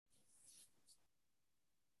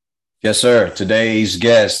Yes, sir. Today's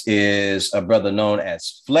guest is a brother known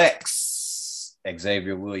as Flex,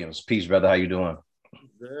 Xavier Williams. Peace, brother. How you doing?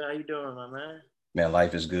 Good. How you doing, my man? Man,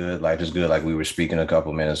 life is good. Life is good. Like we were speaking a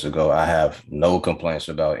couple minutes ago, I have no complaints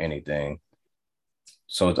about anything.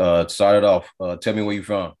 So, start it off. Tell me where you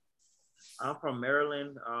from. I'm from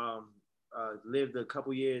Maryland. Lived a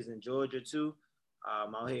couple years in Georgia too.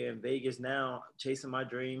 I'm out here in Vegas now, chasing my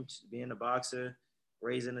dreams, being a boxer,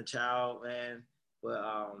 raising a child, man. But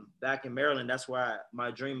back in Maryland, that's why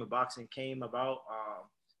my dream of boxing came about.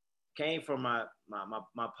 Came from my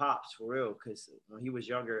pops for real, because when he was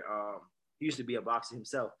younger, he used to be a boxer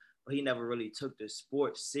himself, but he never really took the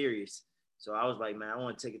sport serious. So I was like, man, I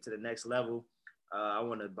want to take it to the next level. I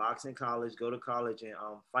want to box in college, go to college, and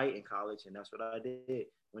fight in college, and that's what I did.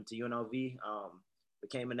 Went to UNLV,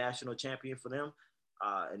 became a national champion for them,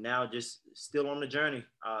 and now just still on the journey,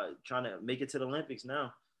 trying to make it to the Olympics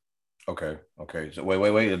now. Okay. Okay. So wait.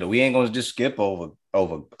 We ain't gonna just skip over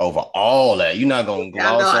all that. You're not gonna Yeah,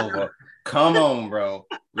 I know, gloss I know. over. Come on, bro.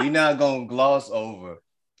 We not gonna gloss over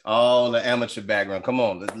all the amateur background. Come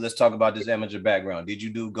on. Let's talk about this amateur background. Did you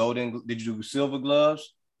do golden? Did you do silver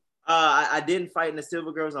gloves? I didn't fight in the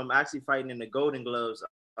Silver Girls. I'm actually fighting in the Golden Gloves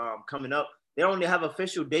coming up. They don't have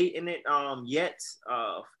official date in it yet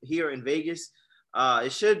here in Vegas.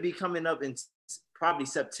 It should be coming up in probably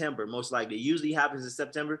September, most likely. It usually happens in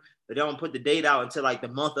September, but they don't put the date out until like the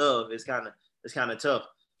month of. It's kind of tough.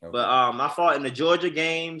 But Okay. I fought in the Georgia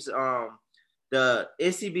games, the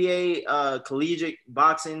NCBA collegiate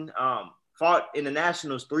boxing. Fought in the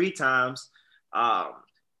nationals 3 times. Um,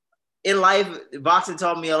 in life, boxing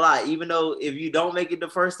taught me a lot. Even though if you don't make it the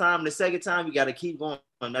first time, the second time you got to keep going.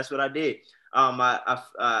 That's what I did.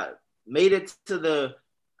 I made it to the.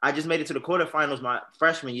 I just made it to the quarterfinals my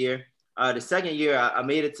freshman year. The second year, I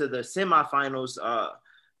made it to the semifinals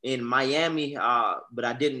in Miami, but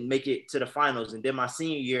I didn't make it to the finals. And then my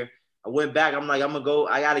senior year, I went back. I'm like, I'm gonna go.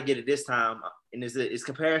 I got to get it this time. And it's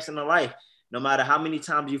comparison to life. No matter how many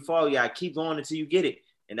times you fall, you got to keep going until you get it.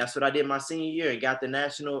 And that's what I did my senior year and got the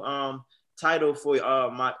national title for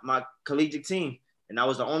my collegiate team. And I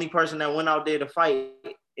was the only person that went out there to fight.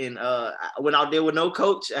 And I went out there with no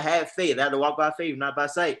coach. I had faith. I had to walk by faith, not by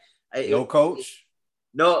sight. No coach.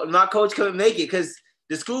 No, my coach couldn't make it because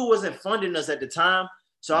the school wasn't funding us at the time.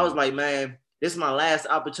 So I was like, man, this is my last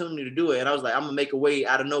opportunity to do it. And I was like, I'm gonna make a way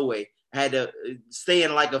out of no way. I had to stay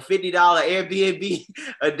in like a $50 Airbnb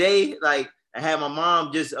a day. Like I had my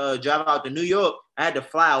mom just drive out to New York. I had to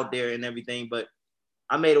fly out there and everything, but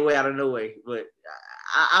I made a way out of no way. But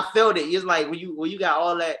I felt it. It's like when you got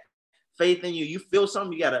all that faith in you, you feel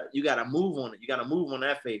something. You gotta move on it. You gotta move on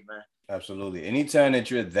that faith, man. Absolutely. Anytime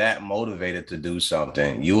that you're that motivated to do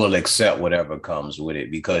something, you will accept whatever comes with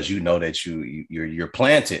it because you know that you're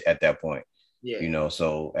planted at that point. Yeah,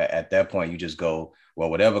 So at that point you just go, well,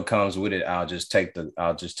 whatever comes with it, I'll just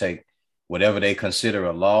take whatever they consider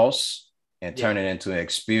a loss and yeah. turn it into an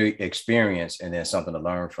experience and then something to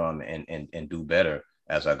learn from and do better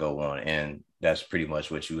as I go on. And that's pretty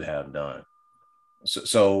much what you have done.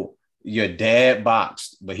 So your dad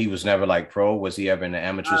boxed, but he was never like pro. Was he ever in the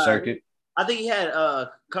amateur Uh, circuit? I think he had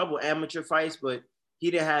a couple amateur fights, but he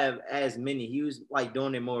didn't have as many. He was like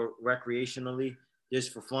doing it more recreationally,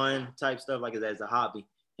 just for fun type stuff, like as a hobby.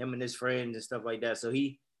 Him and his friends and stuff like that. So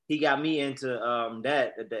he got me into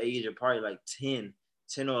that at the age of probably like 10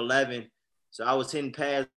 or 11. So I was 10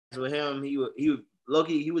 pads with him. He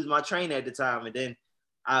Loki, he was my trainer at the time, and then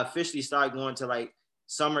I officially started going to like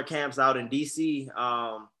summer camps out in DC.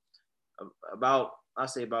 About I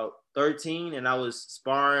say about 13, and I was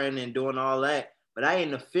sparring and doing all that. But I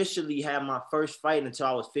didn't officially have my first fight until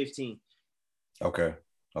I was 15. Okay.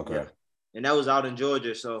 Yeah, Okay. and that was out in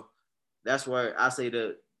Georgia. So that's where I say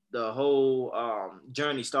the whole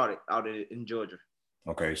journey started out in Georgia.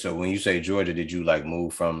 Okay. So when you say Georgia, did you like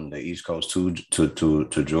move from the East Coast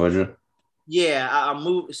to Georgia? Yeah, I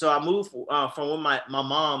moved. So I moved from with my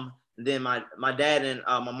mom, and then my dad and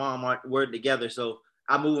my mom worked together. So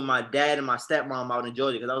I moved with my dad and my stepmom out in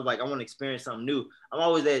Georgia because I was like, I want to experience something new. I'm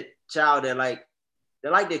always that child that like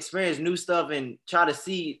to experience new stuff and try to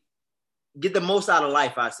see get the most out of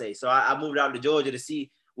life. I say so. I moved out to Georgia to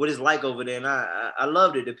see what it's like over there, and I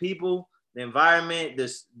loved it. The people, the environment,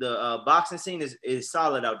 the boxing scene is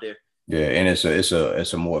solid out there. Yeah, and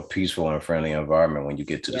it's a more peaceful and friendly environment when you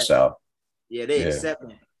get to the Yeah, South. yeah, they Yeah. accept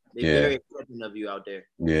me. They Yeah. very accepting of you out there.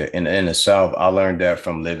 Yeah. In the South, I learned that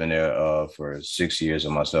from living there for 6 years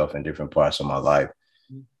of myself in different parts of my life.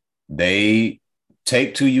 They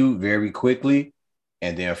take to you very quickly,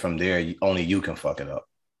 and then from there, only you can fuck it up.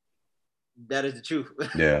 That is the truth.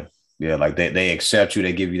 Yeah. Yeah, like they accept you,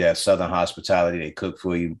 they give you that southern hospitality, they cook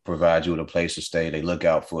for you, provide you with a place to stay, they look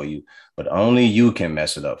out for you, but only you can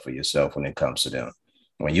mess it up for yourself when it comes to them.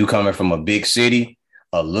 When you coming from a big city,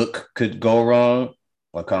 a look could go wrong,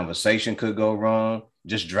 a conversation could go wrong,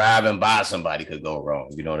 just driving by somebody could go wrong.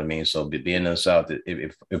 You know what I mean? So being in the South,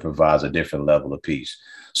 it provides a different level of peace.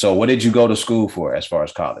 So what did you go to school for as far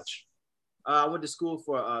as college? I went to school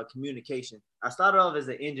for communication. I started off as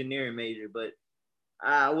an engineering major, but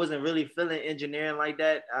I wasn't really feeling engineering like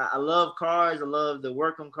that. I love cars. I love the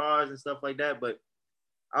work on cars and stuff like that. But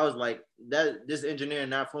I was like, that this engineering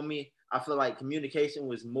not for me. I feel like communication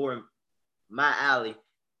was more my alley.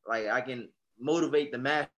 Like I can motivate the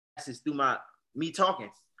masses through me talking.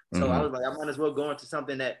 So I was like, I might as well go into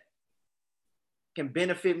something that can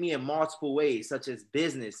benefit me in multiple ways, such as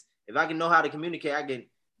business. If I can know how to communicate, I can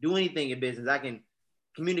do anything in business. I can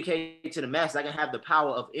communicate to the masses. I can have the power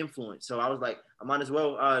of influence. So I was like, I might as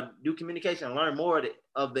well do communication and learn more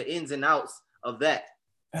of the ins and outs of that.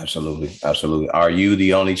 Absolutely. Absolutely. Are you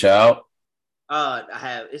the only child?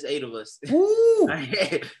 It's 8 of us.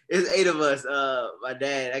 It's 8 of us. My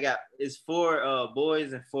dad, it's 4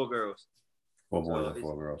 boys and 4 girls. 4 boys and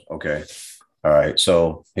 4 girls. Okay. All right.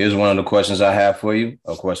 So here's one of the questions I have for you.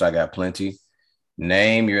 Of course, I got plenty.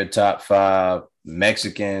 Name your top 5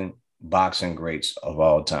 Mexican boxing greats of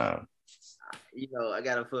all time. I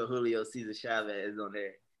gotta put Julio Cesar Chavez on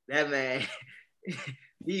there. That man,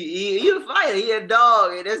 he a fighter. He a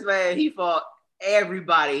dog, and this man, he fought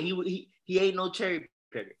everybody. He ain't no cherry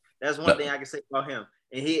picker. That's one thing I can say about him.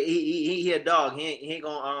 And he a dog. He ain't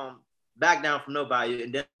gonna back down from nobody.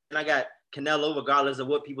 And then I got Canelo, regardless of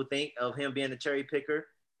what people think of him being a cherry picker.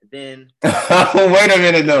 And then wait a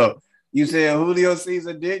minute though. You said Julio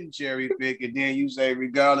Cesar didn't cherry pick, and then you say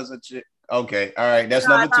regardless of okay, all right, that's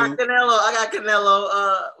number 2. I got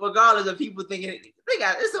Canelo. Regardless of people thinking,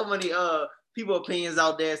 there's so many people opinions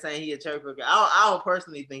out there saying he a cherry picker. I don't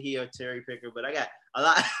personally think he a cherry picker, but I got a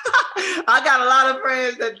lot. I got a lot of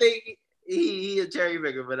friends that think he a cherry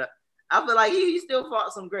picker, but I feel like he still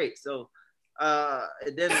fought some greats. So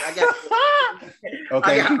then I got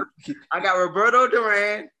okay. I got Roberto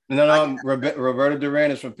Duran. No, Roberto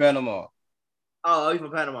Duran is from Panama. Oh, he's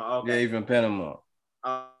from Panama. Okay. Yeah, he's from Panama.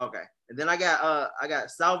 Okay. And then I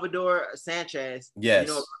got Salvador Sanchez. Yes.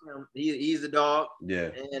 You know him. He's a dog. Yeah.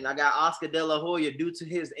 And I got Oscar De La Hoya due to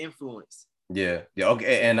his influence. Yeah. Yeah.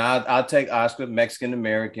 Okay. And I'll take Oscar, Mexican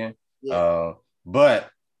American. Yeah. But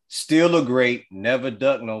still a great, never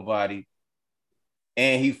ducked nobody.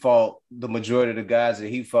 And he fought the majority of the guys that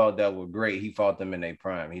he fought that were great. He fought them in their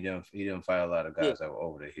prime. He didn't fight a lot of guys that were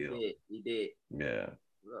over the hill. He did. Yeah.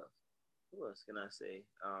 What else can I say?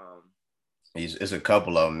 It's a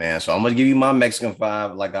couple of them, man. So I'm gonna give you my Mexican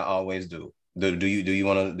 5 like I always do. Do you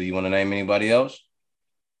want to name anybody else?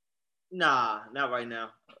 Nah, not right now.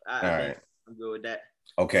 All right. I'm good with that.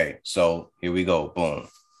 Okay, so here we go. Boom.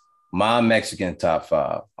 My Mexican top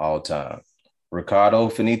 5 all time: Ricardo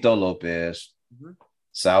Finito Lopez,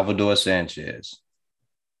 Salvador Sanchez,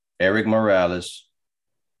 Eric Morales,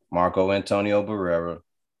 Marco Antonio Barrera,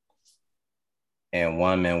 and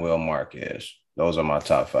Juan Manuel Marquez. Those are my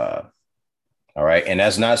top 5. All right. And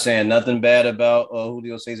that's not saying nothing bad about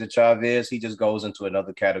Julio Cesar Chavez. He just goes into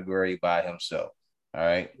another category by himself. All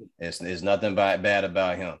right. It's nothing bad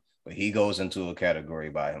about him, but he goes into a category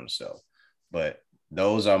by himself. But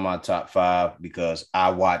those are my top 5 because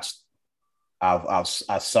I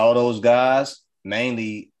saw those guys,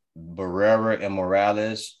 mainly Barrera and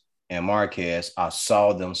Morales and Marquez. I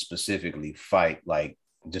saw them specifically fight like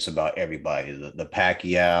just about everybody. The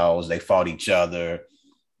Pacquiaos, they fought each other.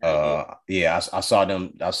 I saw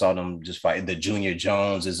them just fight the Junior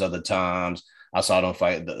Joneses other times. I saw them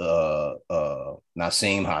fight the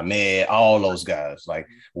Naseem Hamed, all those guys, like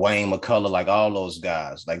Wayne McCullough, like all those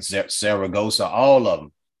guys, like Zaragoza, all of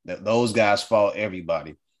them. Those guys fought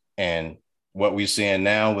everybody. And what we're seeing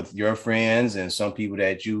now with your friends and some people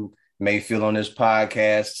that you may feel on this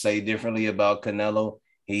podcast say differently about Canelo,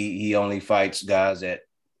 he only fights guys that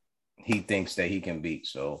he thinks that he can beat.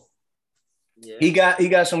 So yeah. He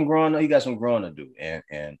got some growing to do,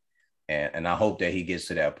 and I hope that he gets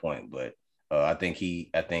to that point. But I think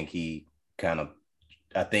he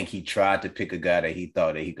tried to pick a guy that he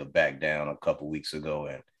thought that he could back down a couple weeks ago,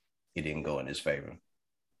 and it didn't go in his favor.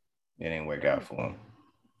 It didn't work out for him.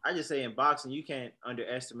 I just say in boxing, you can't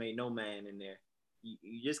underestimate no man in there.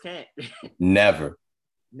 You just can't. Never.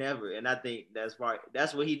 Never. And I think that's right.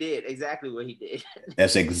 That's what he did. Exactly what he did.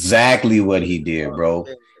 That's exactly what he did, bro.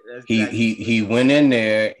 He went in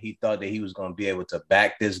there. He thought that he was going to be able to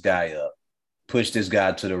back this guy up, push this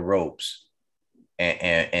guy to the ropes,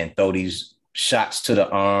 and throw these shots to the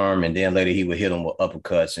arm, and then later he would hit him with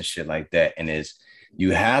uppercuts and shit like that. And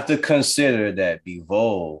you have to consider that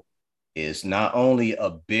Bivol is not only a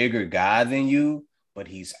bigger guy than you, but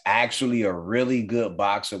he's actually a really good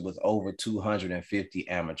boxer with over 250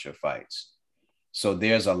 amateur fights. So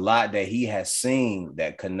there's a lot that he has seen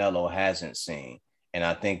that Canelo hasn't seen. And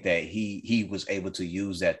I think that he was able to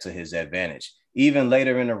use that to his advantage. Even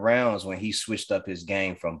later in the rounds when he switched up his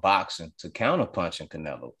game from boxing to counterpunching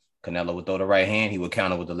Canelo. Canelo would throw the right hand, he would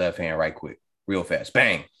counter with the left hand right quick, real fast,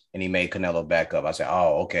 bang. And he made Canelo back up. I said,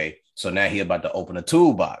 oh, okay. So now he about to open a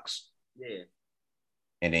toolbox. Yeah.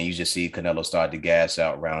 And then you just see Canelo start to gas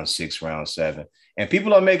out round 6, round 7. And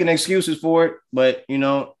people are making excuses for it, but,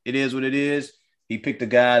 it is what it is. He picked a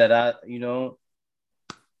guy that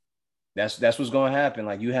that's what's going to happen.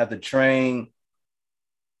 Like, you have to train.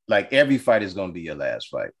 Like, every fight is going to be your last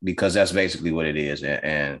fight because that's basically what it is.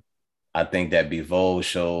 And I think that Bivol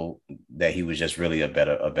showed that he was just really a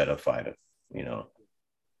better fighter, Nah,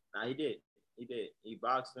 he did. He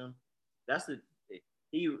boxed him.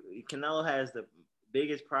 Canelo has the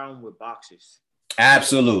biggest problem with boxers.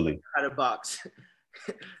 Absolutely. How to box.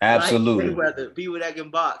 Absolutely. Like people that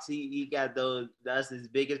can box, he got those. That's his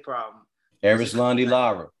biggest problem. Erislandy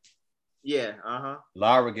Lara. Yeah.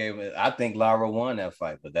 Lara gave it. I think Lara won that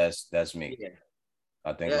fight, but that's me. Yeah.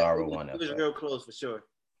 I think Lara won that fight. It was real close for sure.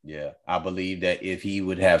 Yeah, I believe that if he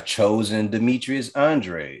would have chosen Demetrius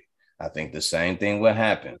Andrade, I think the same thing would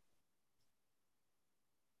happen.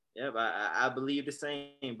 Yeah, I believe the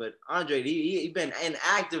same. But Andrade, he been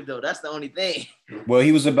inactive though. That's the only thing. Well,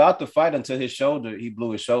 he was about to fight until he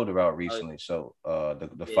blew his shoulder out recently. So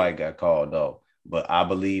the fight got called off. But I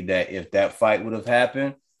believe that if that fight would have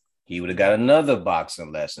happened, he would have got another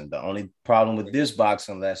boxing lesson. The only problem with this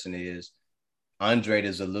boxing lesson is Andrade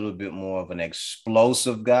is a little bit more of an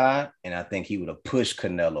explosive guy, and I think he would have pushed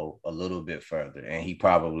Canelo a little bit further, and he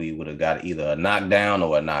probably would have got either a knockdown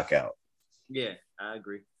or a knockout. Yeah, I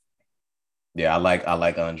agree. Yeah, I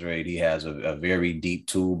like Andrade. He has a very deep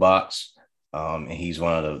toolbox, and he's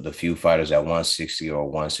one of the few fighters at 160 or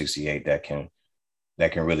 168 that can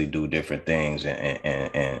really do different things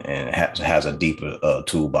and has a deeper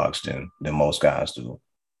toolbox than most guys do.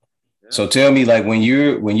 So tell me, like, when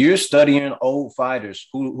you're studying old fighters,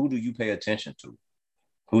 who do you pay attention to?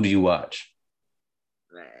 Who do you watch?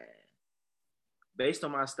 Man. Based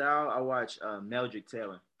on my style, I watch Meldrick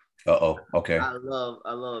Taylor. Okay. I love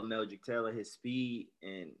Meldrick Taylor, his speed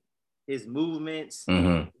and his movements,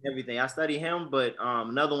 and everything. I study him, but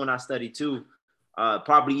another one I study too,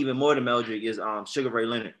 probably even more than Meldrick, is Sugar Ray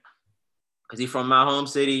Leonard, because he's from my home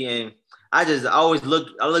city, and I just always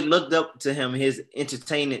looked up to him, his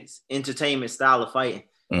entertainment style of fighting,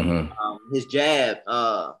 his jab,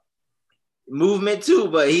 movement too.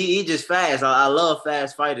 But he just fast. I love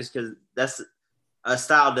fast fighters because that's a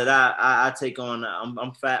style that I take on. I'm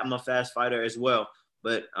a fast fighter as well.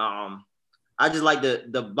 But I just like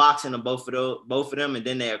the boxing of both of them, and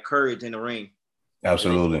then their courage in the ring.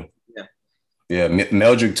 Absolutely. Yeah,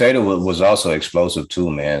 Meldrick Taylor was also explosive too,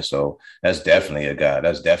 man. So that's definitely a guy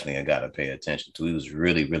to pay attention to. He was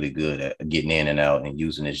really, really good at getting in and out and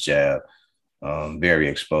using his jab. Very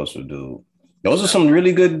explosive dude. Those are some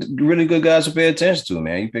really good guys to pay attention to,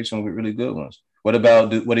 man. You picked some really good ones. What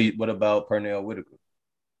about Pernell Whitaker?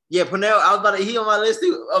 Yeah, Pernell. I was about to. He on my list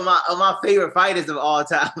too, of my favorite fighters of all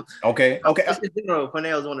time. Okay.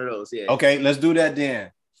 Pernell's one of those. Yeah. Okay, let's do that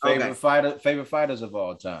then. Favorite fighters of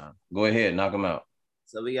all time. Go ahead, knock them out.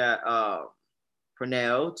 So we got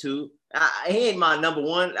Pernell too. He ain't my number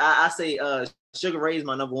one. I say Sugar Ray is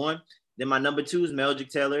my number one. Then my number 2 is Meldrick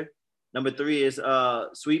Taylor. Number 3 is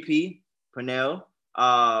Sweet Pea Pernell.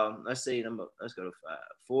 Let's go to 5.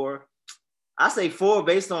 4. I say 4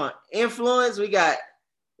 based on influence. We got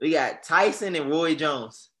Tyson and Roy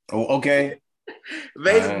Jones. Oh, okay.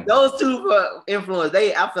 Basically, those two for influence.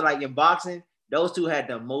 I feel like in boxing, those two had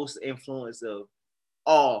the most influence of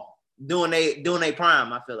all doing they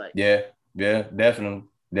prime. I feel like. Yeah, definitely.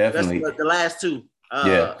 That's the last two.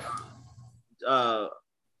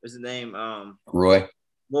 What's his name? Roy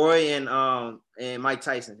and Mike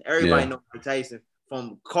Tyson. Everybody knows Mike Tyson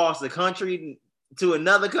from across the country to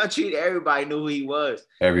another country. Everybody knew who he was.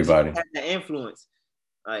 Everybody had the influence.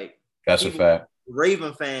 Like, that's a fact.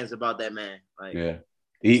 Raving fans about that man. Like, yeah.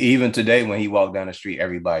 Even today, when he walked down the street,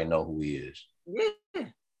 everybody know who he is. Yeah.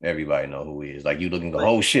 Everybody know who he is. Like, you look and go,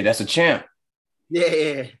 oh shit, that's a champ.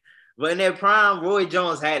 Yeah. But in their prime, Roy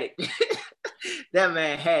Jones had it. That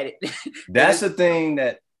man had it. That's the thing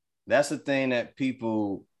that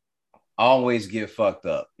people always get fucked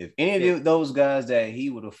up. If any of those guys that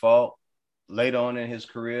he would have fought later on in his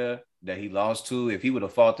career, that he lost to, if he would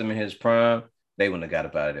have fought them in his prime, they wouldn't have got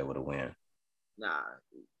up out of there with a win. Nah,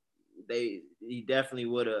 he definitely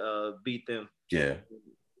would have beat them. Yeah,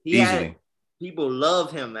 he easily. Had, people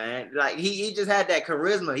love him, man. Like he just had that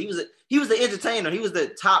charisma. He was the entertainer. He was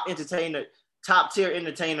the top tier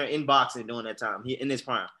entertainer in boxing during that time. In his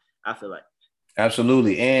prime, I feel like.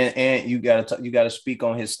 Absolutely, and you gotta speak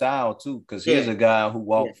on his style too, because he's a guy who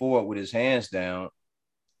walked forward with his hands down,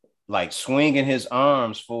 like swinging his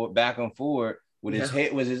arms forward, back and forward with his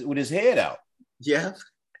head with his head out. Yeah,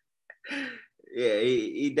 yeah,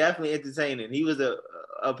 he definitely entertaining. He was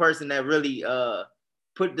a person that really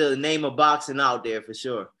put the name of boxing out there for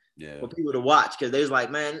sure. Yeah, for people to watch, because they was like,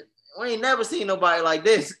 man, we ain't never seen nobody like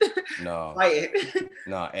this. No,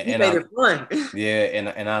 no, and he made it fun. Yeah,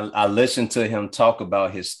 and I listened to him talk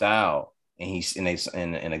about his style, and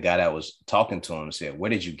a guy that was talking to him said, "Where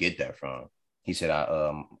did you get that from?" He said,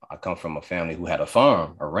 "I come from a family who had a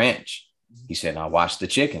farm, a ranch." He said, "I watched the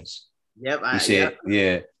chickens." Yep. He said,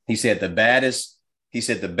 "Yeah." He said the baddest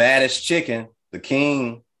chicken, the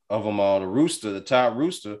king of them all, the rooster, the top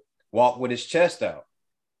rooster, walked with his chest out.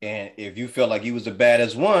 And if you felt like he was the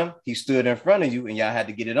baddest one, he stood in front of you and y'all had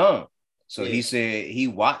to get it on. So he said he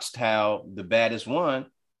watched how the baddest one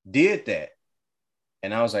did that.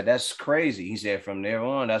 And I was like, that's crazy. He said from there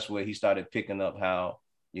on, that's where he started picking up how,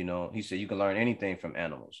 he said you can learn anything from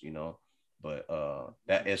animals, but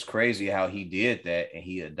that is crazy how he did that and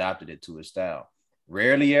he adopted it to his style.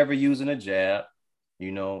 Rarely ever using a jab,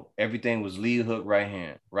 everything was lead hook, right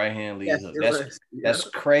hand, lead hook. That's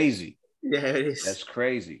crazy. Yeah, it is. That's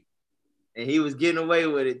crazy. And he was getting away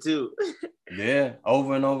with it too. Yeah,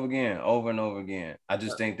 over and over again. I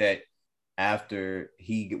just think that after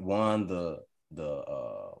he won the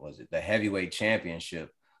heavyweight championship,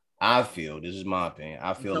 I feel, this is my opinion,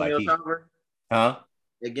 I feel Antonio like Tarver? Huh?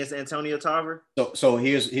 Against Antonio Tarver? So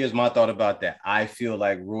here's my thought about that. I feel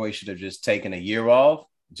like Roy should have just taken a year off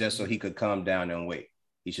just so he could come down and wait.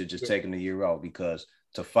 He should just taken a year off, because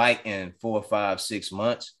to fight in 4, 5, 6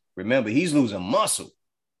 months, remember, he's losing muscle.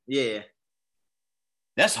 Yeah.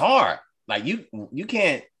 That's hard. Like you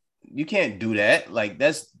can't do that. Like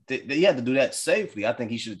you have to do that safely. I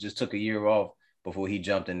think he should have just took a year off before he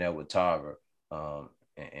jumped in there with Tarver and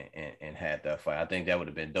had that fight. I think that would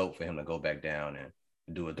have been dope for him to go back down and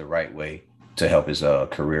do it the right way to help his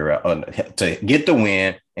career out, to get the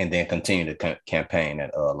win and then continue to campaign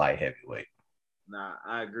at light heavyweight. Nah,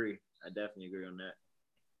 I agree. I definitely agree on that.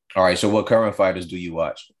 All right, so what current fighters do you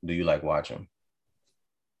watch? Do you like watching?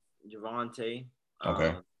 Gervonta.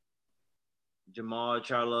 Okay. Jamal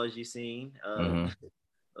Charlo, you seen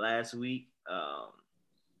last week. I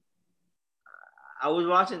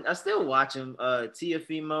still watch him.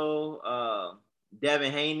 Teofimo,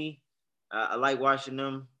 Devin Haney. I like watching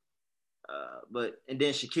them. And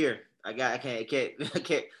then Shakir. I can't.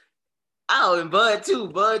 Oh, and Bud too.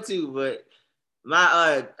 But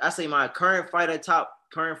I say my current fighter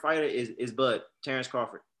is Bud, Terrence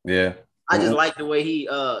Crawford. Yeah. I just like the way he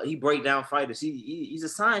break down fighters. He's a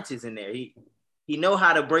scientist in there. He know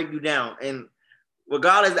how to break you down. And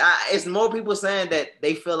regardless, it's more people saying that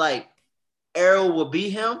they feel like Errol will beat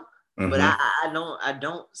him, but I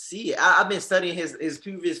don't see it. I've been studying his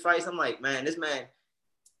previous fights. I'm like, man, this man,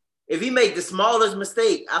 if he make the smallest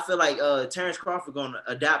mistake, I feel like Terrence Crawford gonna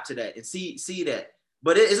adapt to that and see that.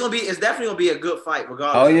 But it's definitely gonna be a good fight,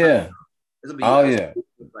 regardless. Oh yeah. It's gonna be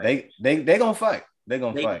They gonna fight. They're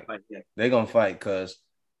gonna fight. Yeah. They're gonna fight because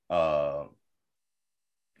for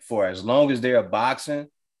as long as they're boxing,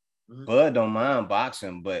 Bud don't mind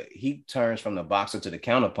boxing, but he turns from the boxer to the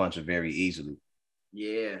counterpuncher very easily.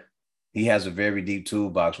 Yeah. He has a very deep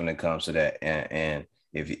toolbox when it comes to that. And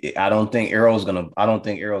I don't think Errol's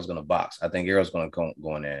gonna box. I think Errol's gonna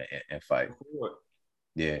go in there and fight.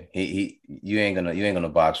 Yeah, you ain't gonna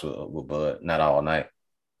box with Bud, not all night.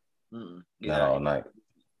 Not all night.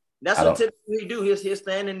 That's what typically he do. He'll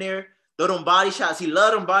stand in there, throw them body shots. He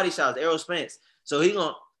love them body shots, Errol Spence. So he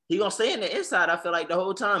gonna stay in the inside, I feel like, the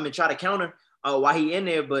whole time and try to counter while he in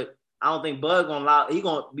there. But I don't think Bud gonna allow. He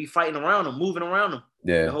gonna be fighting around him, moving around him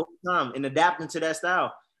the whole time and adapting to that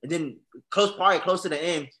style. And then probably close to the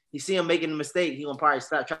end, you see him making a mistake. He gonna probably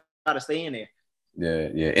try to stay in there.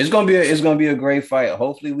 Yeah. It's gonna be a great fight.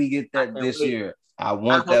 Hopefully we get that this year. I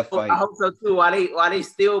want that fight. I hope so too. Why they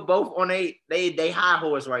still both on they high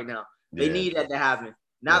horse right now. They need that to happen.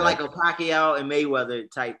 Not like a Pacquiao and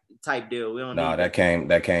Mayweather type deal. We don't. No, that came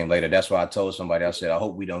later. That's why I told somebody. I said I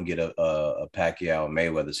hope we don't get a Pacquiao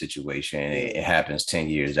Mayweather situation. It happens 10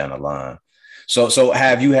 years down the line. So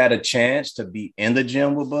have you had a chance to be in the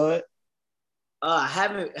gym with Bud? I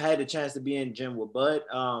haven't had a chance to be in the gym with Bud.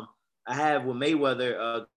 I have with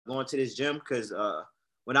Mayweather going to this gym because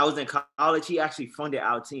when I was in college, he actually funded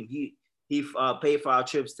our team. He paid for our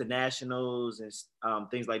trips to nationals and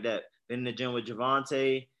things like that. Been in the gym with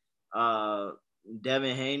Javante,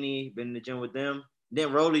 Devin Haney, been in the gym with them.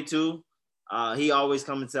 Then Rolly too. He always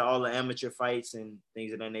coming to all the amateur fights and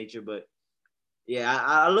things of that nature. But yeah,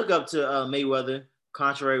 I look up to Mayweather,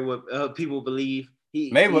 contrary to what people believe.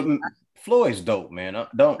 Floyd's dope, man.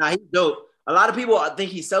 He's dope. A lot of people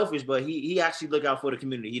think he's selfish, but he actually look out for the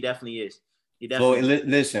community. He definitely is.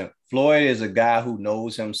 Listen, Floyd is a guy who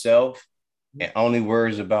knows himself and only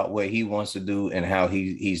worries about what he wants to do and how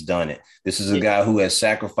he's done it. This is a guy who has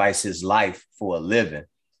sacrificed his life for a living.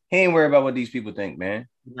 He ain't worried about what these people think, man.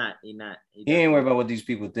 He ain't worried about what these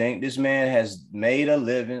people think. This man has made a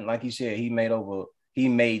living. Like he said, he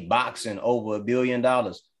made boxing over $1 billion.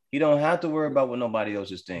 He don't have to worry about what nobody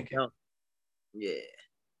else is thinking. Yeah.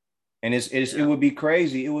 And it would be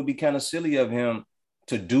crazy. It would be kind of silly of him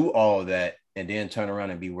to do all that and then turn around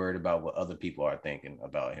and be worried about what other people are thinking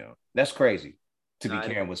about him. That's crazy to be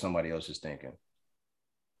caring what somebody else is thinking.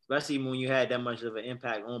 Especially when you had that much of an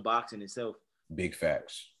impact on boxing itself. Big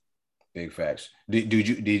facts. Did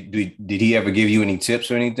he ever give you any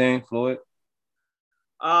tips or anything, Floyd?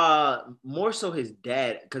 More so his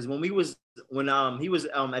dad, because when he was at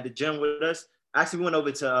the gym with us, actually we went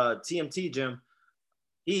over to TMT gym.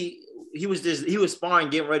 He was sparring,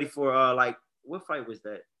 getting ready for what fight was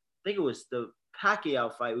that? I think it was the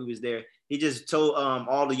Pacquiao fight. We was there. He just told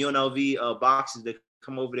all the UNLV boxers to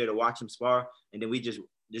come over there to watch him spar, and then we just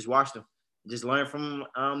watched him, just learn from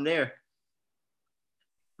there.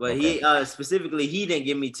 But he specifically, he didn't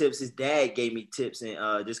give me tips. His dad gave me tips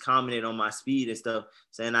and just commented on my speed and stuff,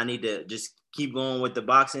 saying I need to just keep going with the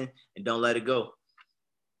boxing and don't let it go.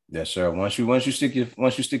 Yes, sir. Once you stick your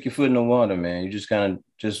foot in the water, man, you just kind of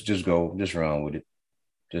just go, just run with it.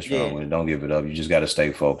 Run with it. Don't give it up. You just got to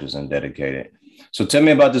stay focused and dedicated. So tell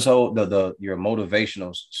me about this whole your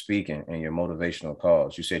motivational speaking and your motivational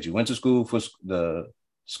calls. You said you went to school for the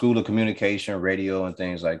School of Communication, radio, and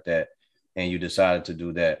things like that, and you decided to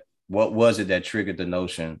do that. What was it that triggered the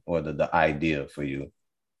notion or the idea for you?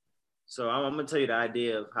 So I'm gonna tell you the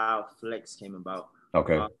idea of how Flex came about.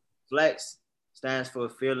 Okay. Flex stands for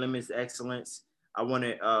Field Limits Excellence. I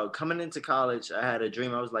wanted, coming into college, I had a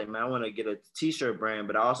dream. I was like, man, I want to get a t-shirt brand,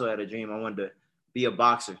 but I also had a dream. I wanted to be a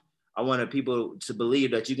boxer. I wanted people to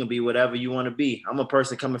believe that you can be whatever you want to be. I'm a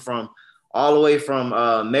person coming from all the way from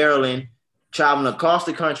Maryland, traveling across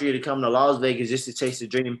the country to come to Las Vegas just to chase the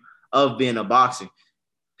dream of being a boxer.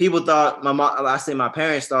 People thought, my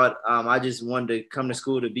parents thought I just wanted to come to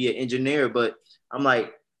school to be an engineer, but I'm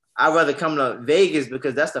like, I'd rather come to Vegas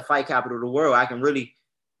because that's the fight capital of the world. I can really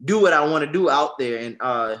do what I want to do out there. And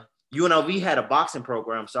UNLV had a boxing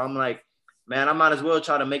program. So I'm like, man, I might as well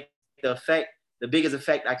try to make the biggest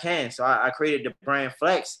effect I can. So I created the brand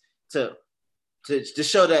Flex to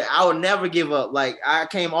show that I would never give up. Like, I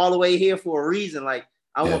came all the way here for a reason. Like,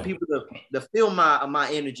 I want people to feel my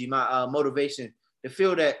energy, my motivation, to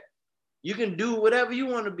feel that you can do whatever you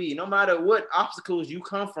want to be, no matter what obstacles you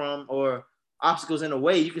come from or obstacles in a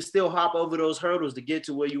way, you can still hop over those hurdles to get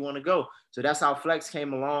to where you want to go. So that's how Flex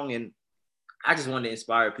came along, and I just want to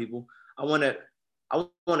inspire people. I want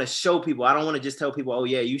to show people. I don't want to just tell people, oh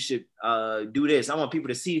yeah, you should do this. I want people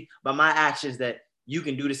to see by my actions that you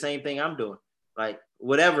can do the same thing I'm doing. Like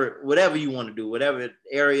whatever you want to do, whatever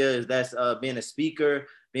area is, that's being a speaker,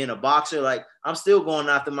 being a boxer. Like, I'm still going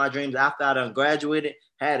after my dreams after I done graduated,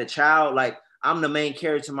 had a child. Like, I'm the main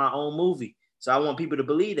character in my own movie. So I want people to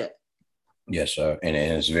believe that. Yes, sir. And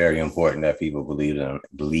it's very important that people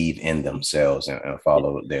believe in themselves and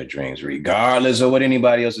follow their dreams, regardless of what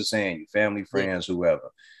anybody else is saying. Your family, friends,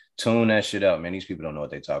 whoever. Tune that shit up, man. These people don't know what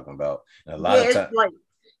they're talking about. And a lot of times,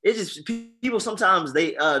 it's just people sometimes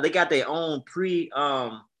they got their own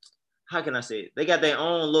how can I say it? They got their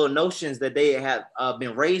own little notions that they have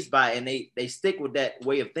been raised by, and they stick with that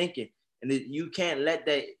way of thinking. And you can't let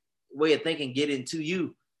that way of thinking get into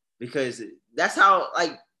you, because that's how,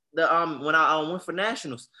 like, when I went for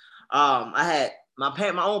nationals, I had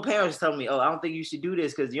my own parents telling me, oh, I don't think you should do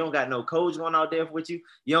this because you don't got no coach going out there with you.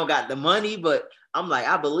 You don't got the money. But I'm like,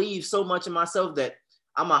 I believe so much in myself that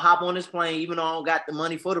I'm going to hop on this plane, even though I don't got the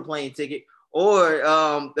money for the plane ticket or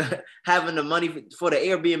having the money for the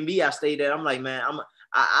Airbnb I stayed at. I'm like, man,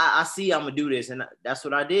 I see I'm going to do this. And that's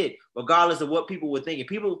what I did, regardless of what people were thinking.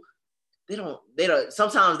 People, they don't,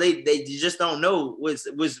 sometimes they just don't know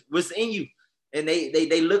what's in you. And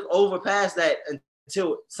they look over past that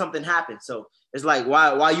until something happens. So it's like,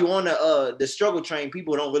 while you on the struggle train,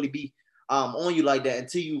 people don't really be on you like that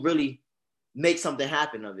until you really make something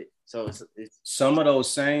happen of it. So it's some of those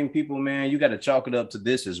same people, man, you got to chalk it up to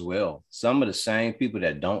this as well. Some of the same people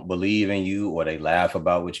that don't believe in you, or they laugh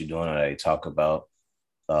about what you're doing, or they talk about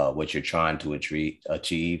what you're trying to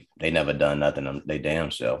achieve, they never done nothing they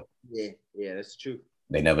damn self. Yeah, that's true.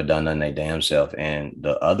 They never done nothing they damn self. And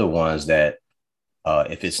the other ones that,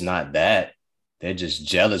 if it's not that, they're just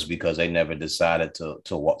jealous because they never decided to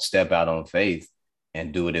step out on faith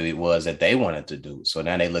and do what it was that they wanted to do. So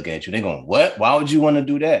now they look at you, they're going, what? Why would you want to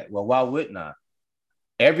do that? Well, why wouldn't I?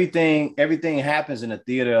 Everything happens in the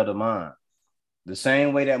theater of the mind. The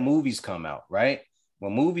same way that movies come out, right?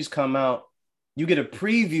 When movies come out, you get a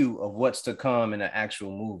preview of what's to come in an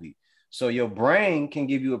actual movie. So your brain can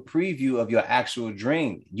give you a preview of your actual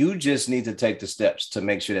dream. You just need to take the steps to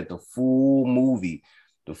make sure that the full movie,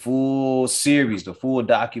 the full series, the full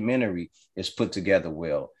documentary is put together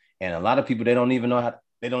well. And a lot of people, they don't know how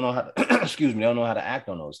excuse me, they don't know how to act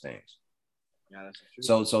on those things. Yeah, that's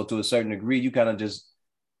true. So to a certain degree, you kind of just,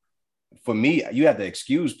 for me, you have to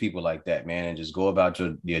excuse people like that, man, and just go about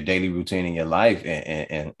your daily routine in your life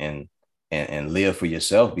and live for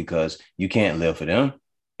yourself, because you can't live for them.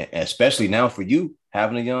 Especially now for you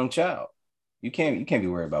having a young child, you can't be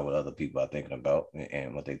worried about what other people are thinking about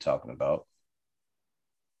and what they're talking about.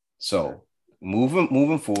 So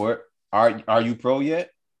moving forward, are you pro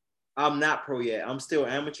yet? I'm not pro yet. I'm still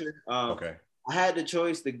amateur. Okay. I had the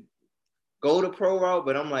choice to go to pro route,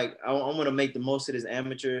 but I'm like, I want to make the most of this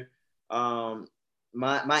amateur. My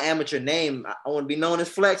amateur name, I want to be known as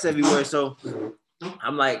Flex everywhere. So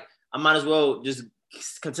I'm like, I might as well just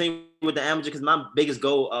continue with the amateur, because my biggest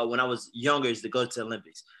goal when I was younger is to go to the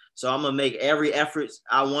Olympics. So I'm gonna make every effort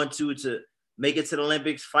I want to make it to the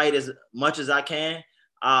Olympics, fight as much as I can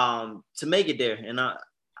to make it there. And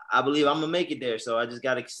I believe I'm gonna make it there. So I just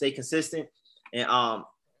gotta stay consistent, and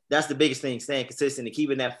that's the biggest thing: staying consistent and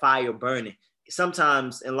keeping that fire burning.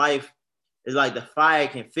 Sometimes in life, it's like the fire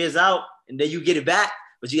can fizz out, and then you get it back,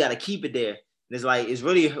 but you gotta keep it there. And it's like, it's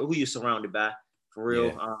really who you're surrounded by, for real.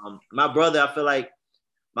 Yeah. My brother, I feel like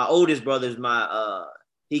my oldest brother is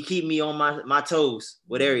he keep me on my toes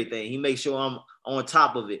with everything. He makes sure I'm on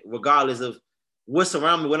top of it, regardless of what's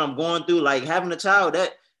around me, what I'm going through. Like having a child,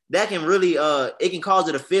 that can really it can cause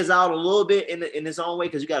it to fizz out a little bit in its own way,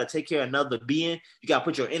 because you got to take care of another being. You got to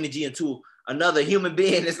put your energy into another human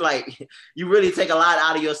being. It's like you really take a lot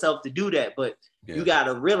out of yourself to do that, but you got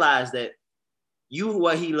to realize that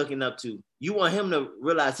what he looking up to. You want him to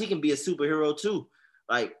realize he can be a superhero too,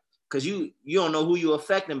 like, because you don't know who you're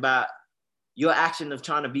affecting by your action of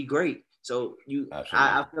trying to be great. So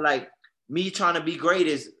I feel like me trying to be great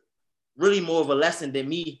is really more of a lesson than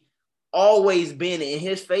me always being in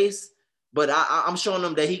his face, but I'm showing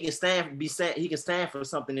him that he can stand for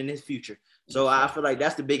something in his future. So I feel like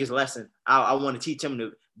that's the biggest lesson. I want to teach him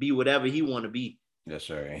to be whatever he want to be. Yes,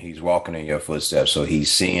 sir. And he's walking in your footsteps, so he's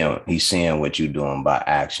seeing what you're doing by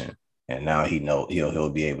action, and now he'll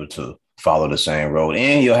be able to follow the same road,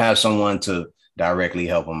 and you'll have someone to directly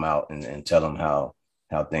help him out and tell him how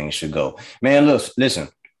things should go. Man, listen.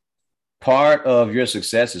 Part of your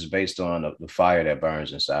success is based on the fire that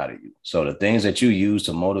burns inside of you. So the things that you use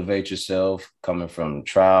to motivate yourself, coming from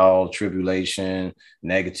trial, tribulation,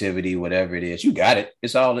 negativity, whatever it is, you got it.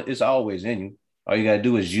 It's always in you. All you got to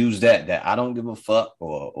do is use that I don't give a fuck,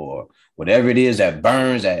 or whatever it is that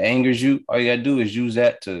burns, that angers you. All you got to do is use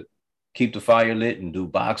that to keep the fire lit and do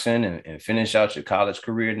boxing and finish out your college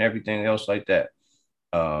career and everything else like that.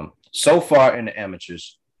 So far in the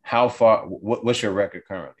amateurs, how far, what's your record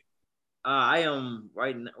currently? I am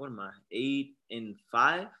right now. What am I?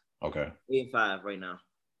 8-5. Okay. 8-5 right now.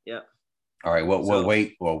 Yep. All right. What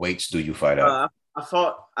weight or weights do you fight at?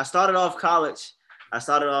 I started off college. I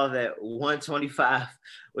started off at 125,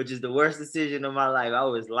 which is the worst decision of my life. I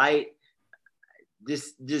was light,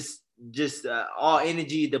 just all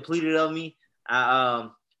energy depleted of me. I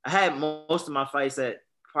had most of my fights at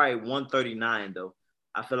probably 139 though.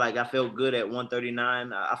 I feel like I felt good at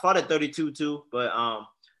 139. I fought at 32 too, but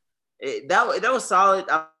that was solid.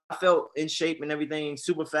 I felt in shape and everything,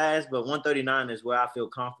 super fast, but 139 is where I feel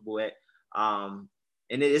comfortable at. And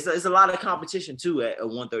it's a lot of competition too at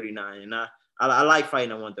 139, and I like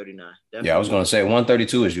fighting at 139. Definitely. Yeah, I was gonna say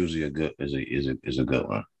 132 is usually a good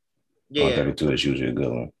one. Yeah, 132 is usually a good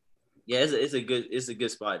one. Yeah, it's a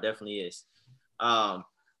good spot. Definitely is. I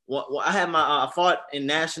had I fought in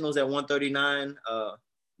nationals at 139.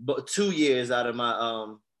 But 2 years out of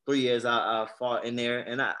my 3 years I fought in there,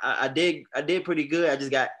 and I did pretty good. I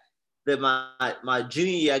just got my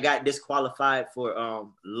junior year I got disqualified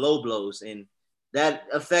for low blows, and that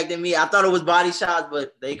affected me. I thought it was body shots,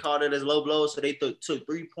 but they called it as low blows, so they took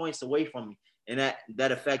 3 points away from me. and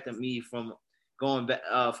that affected me from going back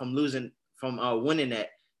from winning that.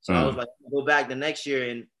 So I was like, go back the next year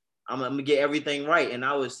and I'm gonna get everything right. And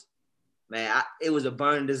I was, man, it was a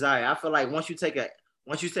burning desire. I feel like once you take a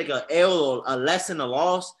L or a lesson, a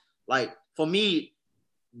loss, like for me,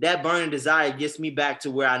 that burning desire gets me back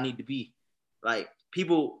to where I need to be. Like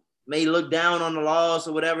people may look down on the loss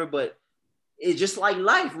or whatever, but it's just like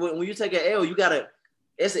life. When you take an L, you gotta.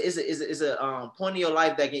 It's a point in your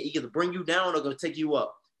life that can either bring you down or gonna take you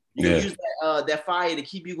up. You can use that fire to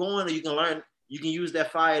keep you going, or you can learn. You can use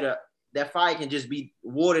that fire that fire can just be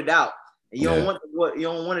watered out. And you don't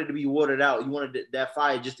want it to be watered out. You wanted that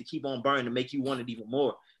fire just to keep on burning to make you want it even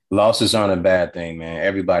more. Losses aren't a bad thing, man.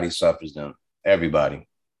 Everybody suffers them. Everybody.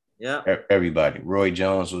 Yeah. Everybody. Roy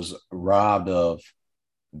Jones was robbed of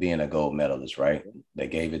being a gold medalist, right? They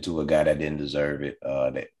gave it to a guy that didn't deserve it.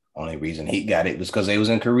 The only reason he got it was because they was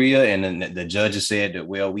in Korea, and then the judges said that,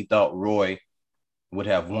 well, we thought Roy would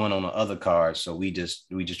have won on the other card, so we just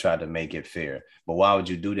tried to make it fair. But why would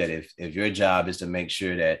you do that if your job is to make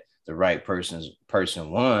sure that the right person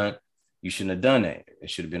won? You shouldn't have done that. It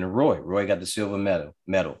should have been a Roy. Roy got the silver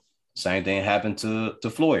medal. Same thing happened to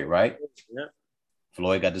Floyd, right? Yeah.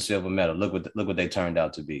 Floyd got the silver medal. Look what they turned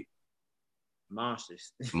out to be.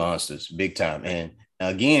 Monsters, big time. And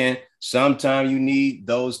again, sometimes you need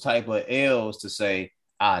those type of L's to say,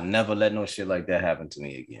 I never let no shit like that happen to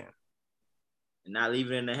me again. And not leave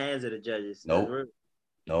it in the hands of the judges.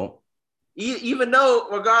 Nope. Even though,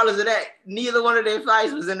 regardless of that, neither one of their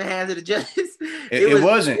fights was in the hands of the judges. It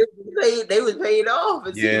wasn't. They was paid off.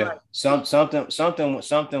 Yeah, like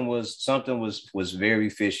something was very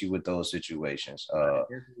fishy with those situations.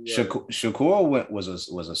 Shakur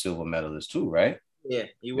was a silver medalist too, right? Yeah,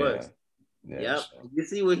 he was. Yeah. Yep. So. You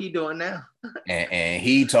see what he doing now. and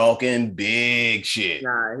he talking big shit.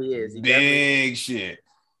 Nah, he is. Big shit.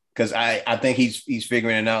 Because I think he's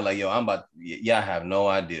figuring it out. Like, yo, y'all have no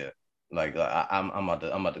idea. Like I'm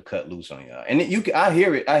about to cut loose on y'all, and I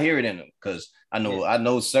hear it in them because I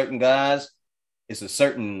know certain guys. It's a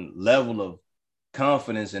certain level of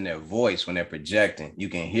confidence in their voice when they're projecting. You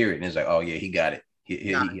can hear it, and it's like, oh yeah, he got it.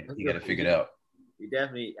 He got it figured out. He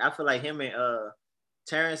definitely. I feel like him and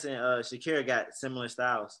Terrence and Shakira got similar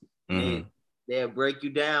styles. Mm-hmm. They'll break you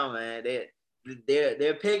down, man.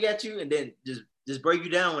 They'll peg at you and then just break you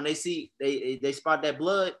down when they see they spot that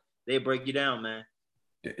blood. They break you down, man.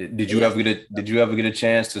 Did you ever get a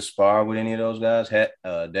chance to spar with any of those guys?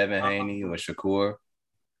 Devin Haney or Shakur?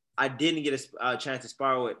 I didn't get a chance to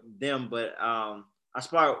spar with them, but I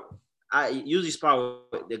usually spar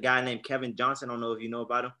with the guy named Kevin Johnson. I don't know if you know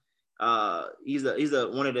about him. He's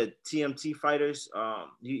one of the TMT fighters.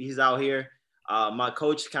 He's out here. My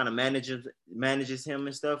coach kind of manages him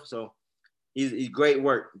and stuff. So he's great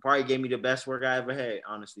work. Probably gave me the best work I ever had,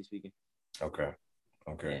 honestly speaking. Okay.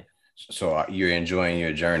 Yeah. So you're enjoying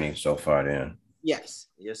your journey so far then? Yes,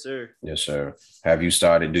 sir. Yes, sir. Have you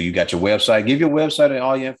started? Do you got your website? Give your website and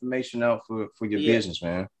all your information out for your business,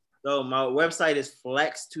 man. So my website is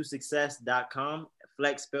flex2success.com.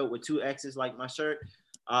 Flex spelled with 2 X's like my shirt.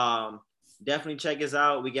 Definitely check us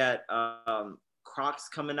out. We got Crocs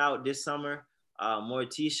coming out this summer, more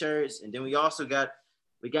t-shirts, and then we also got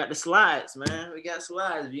the slides, man. We got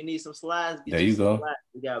slides. If you need some slides, there you go. Slides.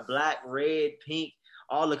 We got black, red, pink,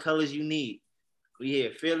 all the colors you need. We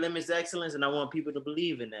here. Fear limits excellence, and I want people to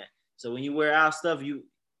believe in that. So when you wear our stuff, you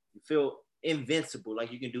feel invincible,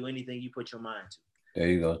 like you can do anything you put your mind to. There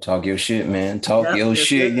you go. Talk your shit, man. Talk your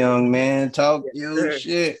shit, young man. Talk your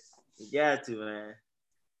shit. You got to, man.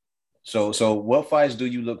 So what fights do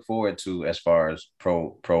you look forward to as far as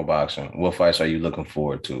pro boxing? What fights are you looking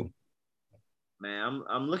forward to? Man,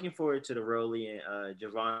 I'm looking forward to the Rolly and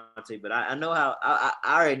Gervonta, but I know how I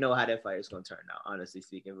already know how that fight is going to turn out, honestly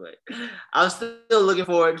speaking. But I'm still looking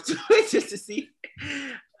forward to it just to see.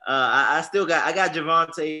 I got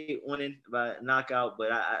Gervonta winning by knockout, but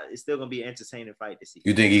it's still going to be an entertaining fight to see.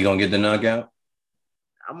 You think he's going to get the knockout?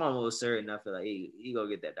 I'm almost certain. I feel like he going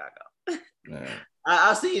to get that knockout. Man.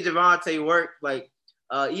 I've seen Gervonta work, like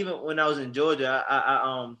even when I was in Georgia,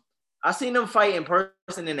 I seen them fight in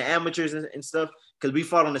person in the amateurs and stuff because we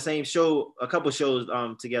fought on the same show, a couple shows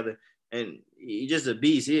together, and he's just a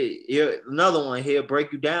beast. He another one, he'll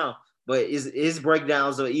break you down, but his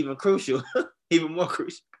breakdowns are even crucial, even more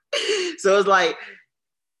crucial. So it's like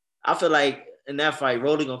I feel like in that fight,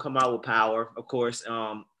 Rolly gonna come out with power, of course.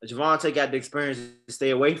 Gervonta got the experience to stay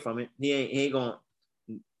away from it. He ain't gonna.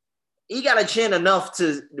 He got a chin enough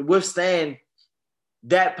to withstand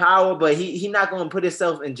that power, but he not going to put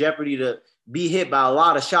himself in jeopardy to be hit by a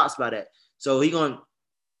lot of shots by that. So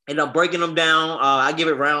and I'm breaking them down. I give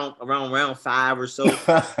it around round 5 or so.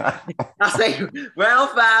 I say round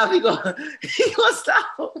 5, he gonna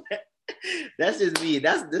stop. That's just me.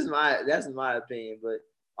 That's my opinion. But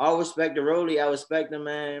all respect to Rolly. I respect him,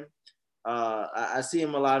 man. I see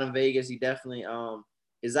him a lot in Vegas. He definitely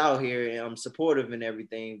is out here, and I'm supportive and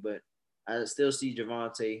everything. But I still see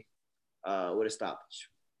Gervonta with a stoppage.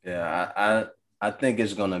 Yeah, I think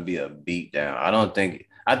it's gonna be a beatdown.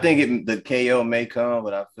 I think the KO may come,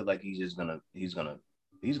 but I feel like he's gonna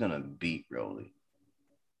beat Rolly.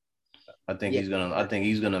 I think he's gonna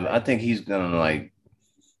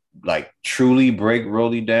like truly break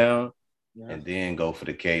Rolly down and then go for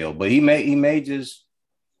the KO. But he may just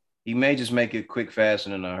make it quick, fast,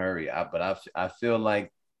 and in a hurry. I feel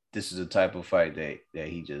like this is a type of fight that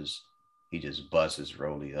he just busts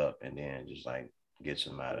Rolly up and then just like gets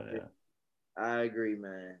him out of there. I agree,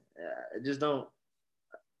 man. I just don't.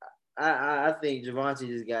 I think Gervonta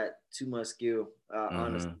just got too much skill.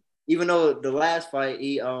 Honestly, even though the last fight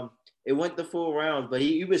it went the full rounds, but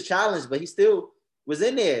he was challenged, but he still was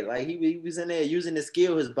in there. Like he was in there using his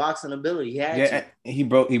skill, his boxing ability. He had to. He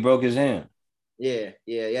broke his hand. Yeah,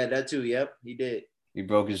 that too. Yep, he did. He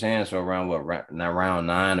broke his hand. So around round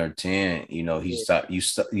 9 or 10, he stopped. You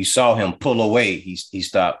saw him pull away. He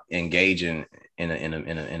stopped engaging in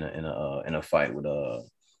a fight with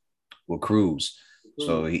Cruz.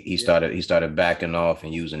 So he started backing off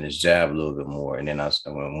and using his jab a little bit more. And then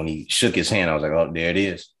when he shook his hand, I was like, oh, there it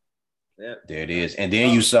is. Yep. There it is. And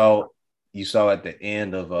then you saw at the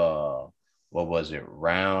end of what was it,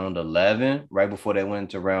 round 11, right before they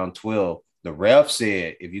went to round 12, the ref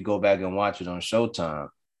said, if you go back and watch it on Showtime,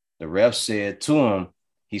 the ref said to him,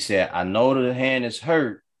 he said, I know the hand is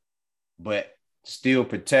hurt, but still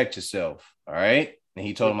protect yourself. All right. And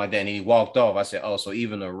he told him like that, and he walked off. I said, oh, so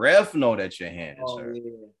even the ref know that your hand is hurt. Yeah.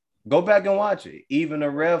 Go back and watch it. Even the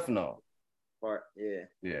ref know. Yeah.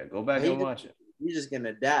 Yeah, go back and watch it. He's just gonna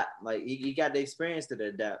adapt. Like he got the experience to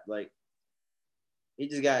adapt. Like he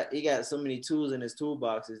got so many tools in his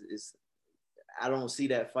toolbox. I don't see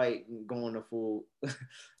that fight going to full.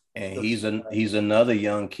 And he's another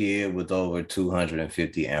young kid with over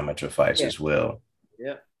 250 amateur fights as well.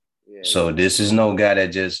 Yeah. So this is no guy that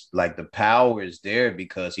just like the power is there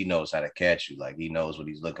because he knows how to catch you. Like he knows what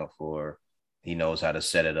he's looking for. He knows how to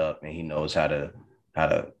set it up, and he knows how to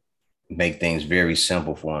make things very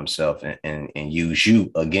simple for himself and use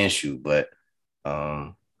you against you. But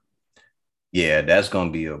yeah, that's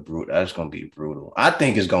gonna be brutal. I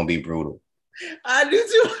think it's gonna be brutal. I do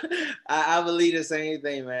too. I believe the same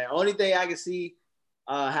thing, man. Only thing I can see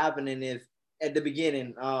happening if at the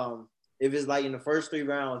beginning, if it's like in the first 3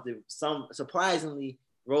 rounds, if some surprisingly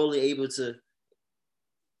Rolly able to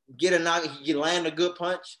get a knock, he can land a good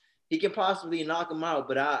punch, he can possibly knock him out.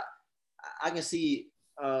 But I can see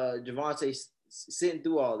Gervonta sitting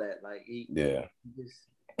through all that. Like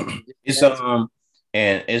it's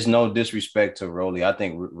and it's no disrespect to Rolly. I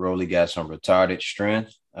think Rolly got some retarded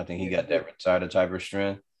strength. I think he got that retarded type of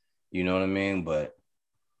strength. You know what I mean? But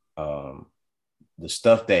the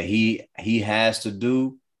stuff that he has to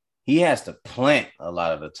do, he has to plant a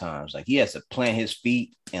lot of the times. Like he has to plant his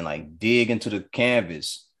feet and like dig into the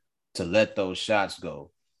canvas to let those shots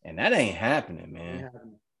go. And that ain't happening, man.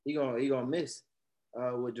 He gonna miss.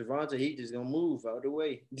 With Gervonta, he just gonna move out of the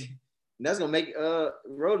way. That's gonna make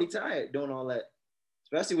Rolly tired doing all that.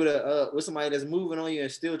 Especially with somebody that's moving on you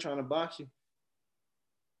and still trying to box you.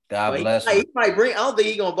 God bless him. He might bring. I don't think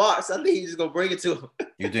he's gonna box. I think he's just gonna bring it to him.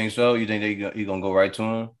 You think so? You think he's gonna go right to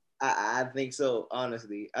him? I think so.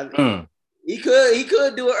 Honestly, he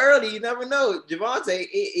could do it early. You never know. Gervonta,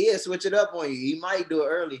 he'll switch it up on you. He might do it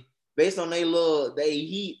early based on they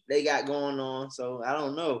heat they got going on. So I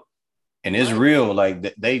don't know. And it's real.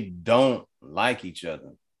 Like they don't like each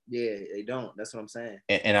other. Yeah, they don't. That's what I'm saying.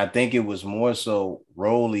 And I think it was more so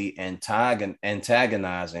Rolly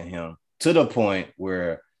antagonizing him to the point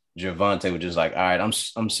where Gervonta was just like, all right, I'm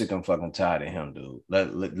sick and fucking tired of him, dude.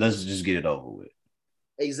 Let's just get it over with.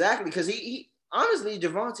 Exactly, because he honestly,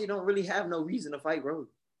 Gervonta don't really have no reason to fight Rolly.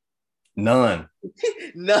 None.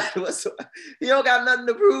 None whatsoever. He don't got nothing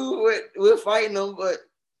to prove with fighting him, but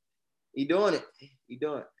he doing it.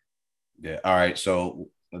 Yeah. All right. So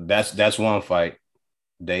that's one fight.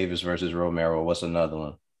 Davis versus Romero. What's another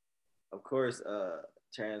one? Of course,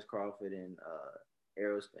 Terrence Crawford and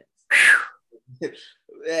Errol Spence.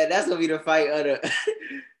 Yeah, that's gonna be the fight of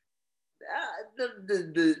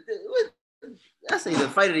I say the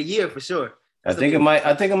fight of the year for sure. I think it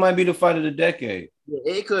might be the fight of the decade.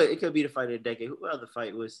 Yeah, it could be the fight of the decade. Who other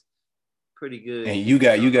fight was pretty good? And you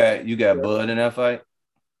got Bud in that fight?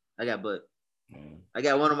 I got Bud. I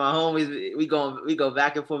got one of my homies. We go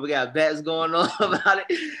back and forth. We got bets going on about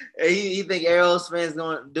it. And he think Errol's fans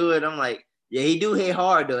gonna do it. I'm like, yeah, he do hit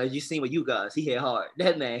hard though. As you seen with you guys, he hit hard.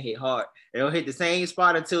 That man hit hard. He'll hit the same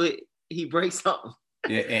spot until he breaks something.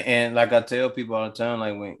 Yeah, and like I tell people all the time,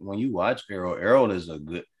 like when you watch Errol is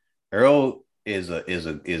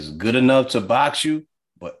good enough to box you,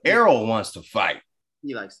 but Errol wants to fight.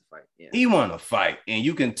 He likes to fight. Yeah. He want to fight, and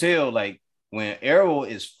you can tell like when Errol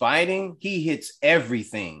is fighting, he hits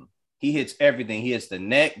everything. He hits everything. He hits the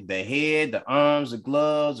neck, the head, the arms, the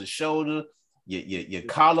gloves, the shoulder, your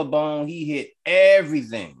collarbone. He hit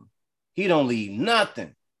everything. He don't leave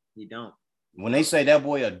nothing. He don't. When they say that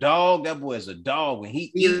boy a dog, that boy is a dog. When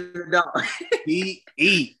he eat, a dog. he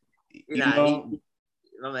eat. He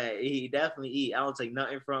definitely eat. I don't take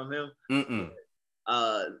nothing from him. Mm-mm.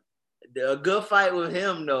 A good fight with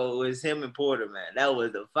him though was him and Porter, man. That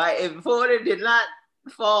was a fight. If Porter did not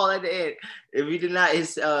fall at the end, if he did not,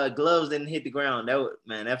 his gloves didn't hit the ground,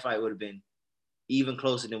 that fight would have been even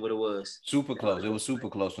closer than what it was. Super close. It was super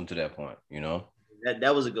close until that point, you know.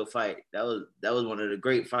 That was a good fight. That was one of the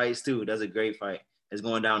great fights too. That's a great fight. It's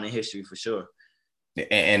going down in history for sure.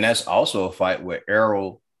 And that's also a fight where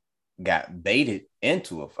Errol got baited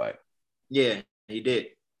into a fight. Yeah, he did.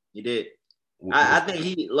 I think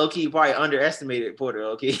he low-key probably underestimated Porter,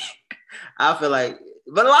 low-key. I feel like,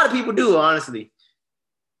 but a lot of people do, honestly.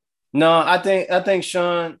 No, I think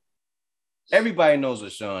Sean, everybody knows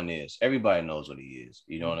what Sean is. Everybody knows what he is.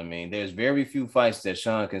 You know what I mean? There's very few fights that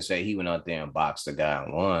Sean can say he went out there and boxed the guy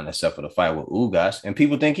and won, except for the fight with Ugas. And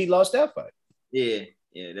people think he lost that fight. Yeah,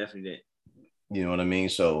 definitely did. You know what I mean?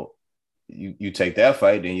 So you take that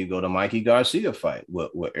fight, then you go to Mikey Garcia fight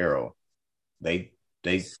with Errol. They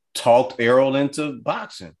talked Errol into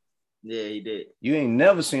boxing. Yeah, he did. You ain't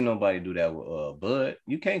never seen nobody do that with Bud.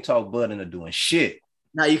 You can't talk Bud into doing shit.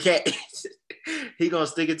 No, you can't. He gonna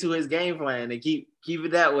stick it to his game plan and keep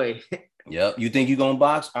it that way. Yep. You think you gonna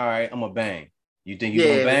box? All right, I'm gonna bang. You think you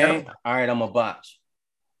gonna bang? Yep. All right, I'm gonna box.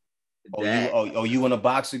 You want to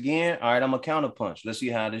box again? All right, I'm gonna counter punch. Let's see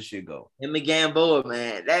how this shit go. And Gamboa,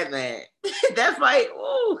 man, that fight.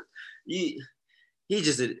 Woo, he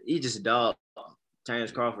just a dog.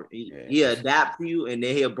 Terrence Crawford. He'll adapt to you and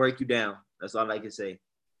then he'll break you down. That's all I can say.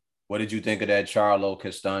 What did you think of that Charlo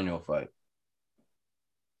Castaño fight?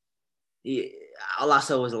 All I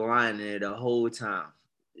saw was a line in there the whole time.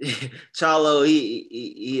 Charlo,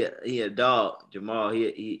 he a dog. Jamal,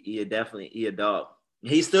 he definitely a dog.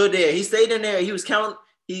 He stood there. He stayed in there. He was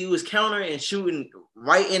countering and shooting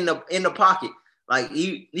right in the pocket. Like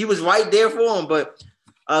he was right there for him, but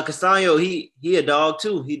Castaño, he a dog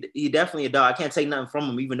too. He definitely a dog. I can't take nothing from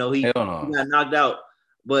him, even though he got knocked out.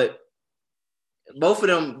 But both of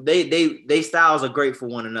them, they styles are great for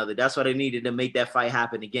one another. That's why they needed to make that fight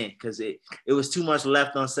happen again, because it was too much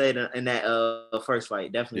left unsaid in that first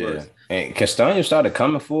fight. Definitely was. And Castaño started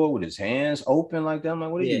coming forward with his hands open like that. I'm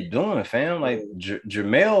like, what are you doing, fam? Like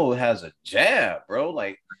Jermell has a jab, bro.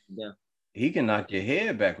 Like he can knock your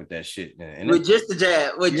head back with that shit. With just the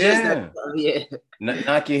jab.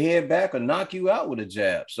 Knock your head back or knock you out with a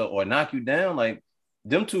jab. Or knock you down. Like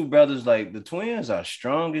them two brothers, like the twins, are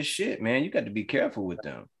strong as shit, man. You got to be careful with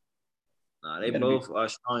them. They both are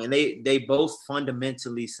strong, and they both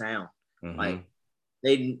fundamentally sound. Mm-hmm. Like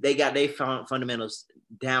they got their fundamentals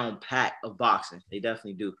down pat of boxing. They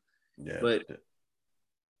definitely do. Yeah. But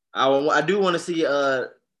I do want to see them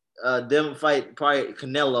fight probably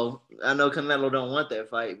Canelo. I know Canelo don't want that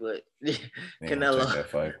fight, but Canelo, that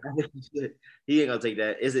fight. He ain't gonna take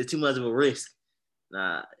that. Is it too much of a risk?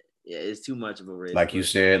 Nah. Yeah, it's too much of a risk. Like you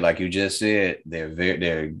just said,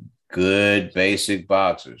 they're good basic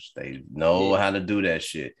boxers. They know how to do that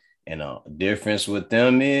shit. And the difference with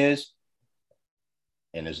them is,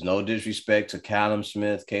 and there's no disrespect to Callum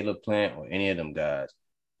Smith, Caleb Plant, or any of them guys,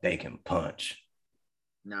 they can punch.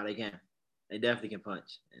 No, they can. They definitely can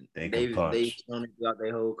punch. And they've shown it throughout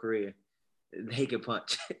their whole career. They can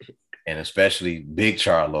punch. And especially Big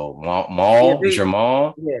Charlo,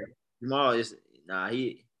 Jamal. Yeah, Jamal is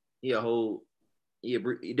he a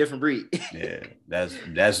different breed. Yeah,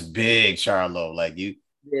 that's Big Charlo. Like you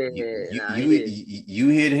hit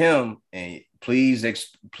him, and please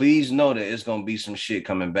know that it's gonna be some shit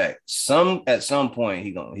coming back. At some point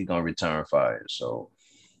he gonna return fire. So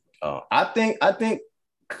I think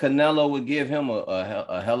Canelo would give him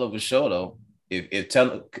a hell of a show though. If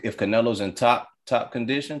Canelo's in top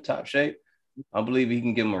condition, top shape, I believe he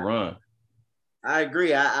can give him a run. I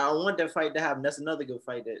agree. I want that fight to happen. That's another good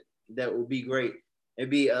fight that would be great. It'd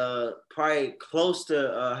be probably close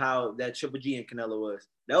to how that Triple G and Canelo was.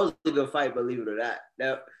 That was a good fight, believe it or not.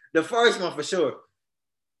 The first one for sure.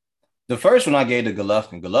 The first one I gave to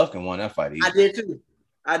Golovkin. Golovkin won that fight easy. I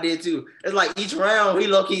did too. It's like each round he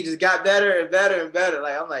low-key just got better and better and better.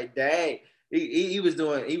 Like I'm like, dang, he was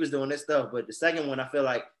doing this stuff. But the second one, I feel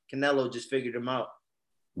like Canelo just figured him out.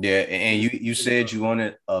 Yeah, and you said you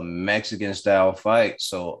wanted a Mexican style fight,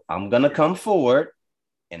 so I'm gonna come forward,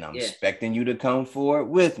 and I'm expecting you to come forward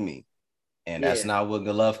with me. And that's not what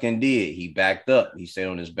Golovkin did. He backed up. He stayed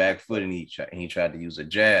on his back foot, and he tried to use a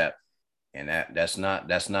jab. And that's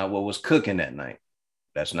not what was cooking that night.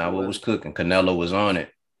 That's not what was cooking. Canelo was on it.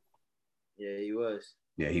 Yeah, he was.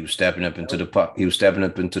 Yeah, he was stepping up into the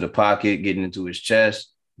pocket, getting into his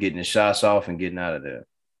chest, getting his shots off, and getting out of there.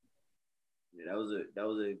 Yeah, that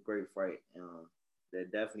was a great fight. That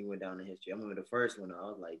definitely went down in history. I remember the first one. I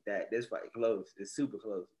was like, this fight close. It's super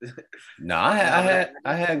close. No, I had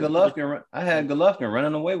Golovkin. I had Golovkin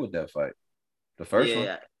running away with that fight. The first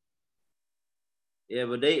one. Yeah,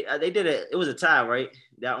 but they did it. It was a tie, right?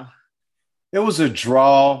 That one. It was a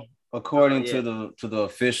draw according to the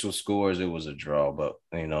official scores. It was a draw, but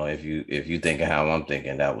if you thinking how I'm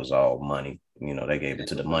thinking, that was all money. They gave it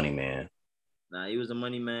to the money man. Nah, he was a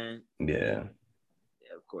money man. Yeah.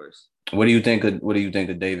 Yeah, of course. What do you think of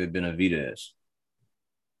David Benavidez?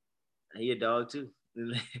 He a dog too.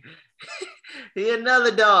 He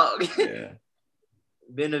another dog. Yeah.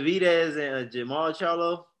 Benavidez and Jamal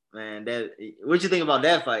Charlo. Man, what you think about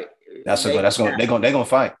that fight? They're gonna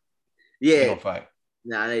fight. Yeah, they're gonna fight.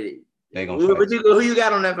 Nah, they gonna fight. Who you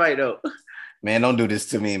got on that fight though? Man, don't do this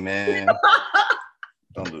to me, man.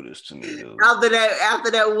 Don't do this to me, dude. After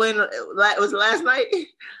that win, was last night?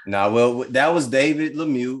 Nah, well, that was David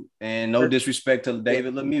Lemieux, and no disrespect to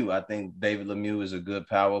David Lemieux. I think David Lemieux is a good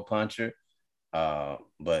power puncher,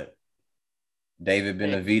 but David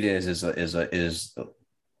Benavidez is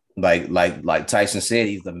like Tyson said,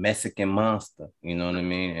 he's the Mexican monster. You know what I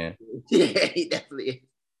mean? And, yeah, he definitely is.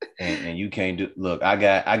 And you can't do. Look, I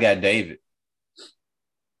got David.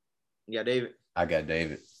 Yeah, David. I got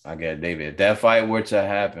David. If that fight were to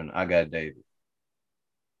happen, I got David.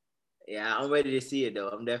 Yeah, I'm ready to see it though.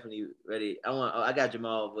 I'm definitely ready. I got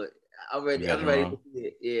Jamal, but I'm ready. I'm ready to see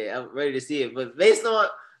it. Yeah, I'm ready to see it. But based on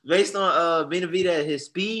Benavidez, his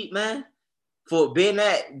speed, man, for being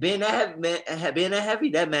that heavy,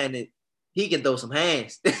 that man, he can throw some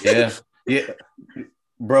hands. yeah.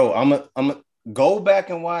 Bro, I'm go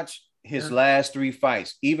back and watch his last 3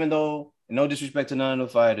 fights. Even though, no disrespect to none of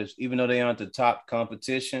the fighters, even though they aren't the top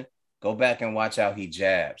competition, go back and watch how he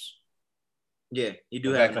jabs. Yeah, you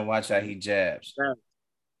do. Go back and watch how he jabs. Yeah.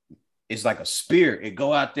 It's like a spear. It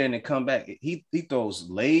go out there and it come back. He throws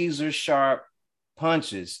laser sharp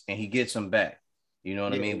punches and he gets them back. You know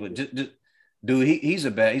what I mean? But just dude, he's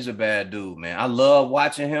a bad dude, man. I love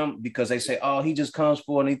watching him because they say, oh, he just comes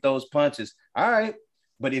forward and he throws punches. All right.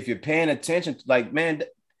 But if you're paying attention, like, man,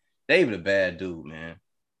 David a bad dude, man.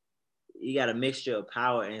 You got a mixture of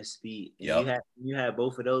power and speed. Yeah. You have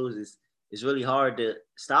both of those. It's really hard to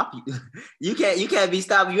stop you. You can't be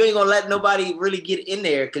stopped. You ain't gonna let nobody really get in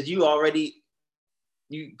there because you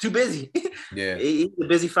too busy. Yeah. He's a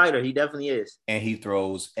busy fighter. He definitely is. And he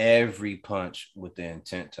throws every punch with the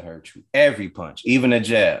intent to hurt you. Every punch, even a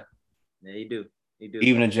jab. Yeah, he do.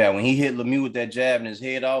 Even a jab. When he hit Lemieux with that jab and his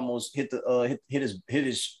head almost hit his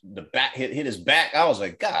back, I was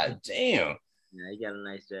like, God damn. Yeah, he got a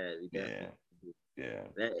nice jab. Yeah.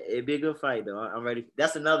 It'd be a good fight though. I'm ready.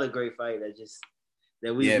 That's another great fight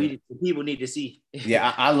that we people need to see.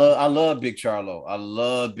 Yeah, I love Big Charlo. I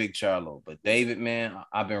love Big Charlo. But David, man,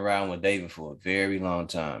 I've been riding with David for a very long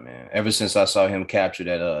time, man. Ever since I saw him capture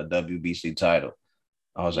that WBC title,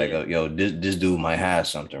 I was like, yo, this dude might have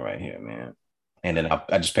something right here, man. And then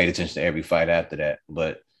I just paid attention to every fight after that.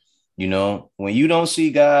 But, when you don't see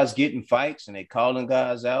guys getting fights and they calling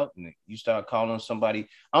guys out and you start calling somebody,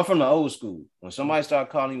 I'm from the old school. When somebody start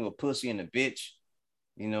calling you a pussy and a bitch,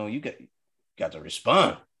 you got to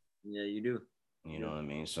respond. Yeah, you do. You know what I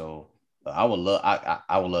mean? So I would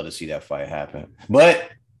love to see that fight happen. But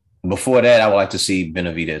before that, I would like to see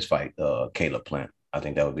Benavidez fight Caleb Plant. I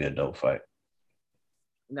think that would be a dope fight.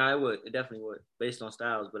 No, it would. It definitely would, based on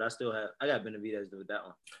styles. But I got Benavidez with that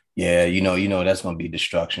one. Yeah, that's gonna be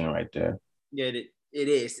destruction right there. Yeah, it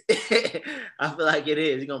is. I feel like it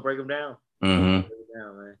is. He's gonna break him down. Mm-hmm. Break him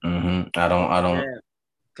down, man. Mm-hmm. I don't. Yeah.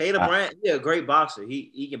 Caleb Plant, a great boxer.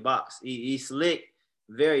 He can box. He's slick,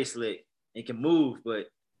 very slick, and can move. But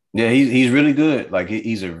yeah, he's really good. Like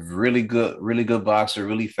he's a really good boxer.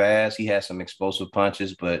 Really fast. He has some explosive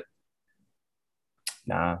punches, but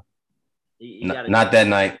nah. Not that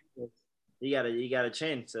night. He got a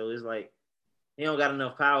chin, so it's like he don't got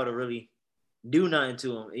enough power to really do nothing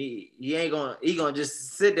to him. He gonna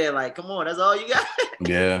just sit there like, come on, that's all you got.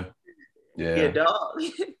 Yeah. Yeah, Yeah. dog.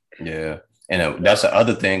 Yeah. And that's the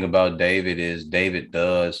other thing about David is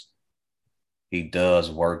he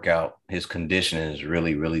does work out. His conditioning is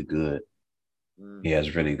really, really good. Mm. He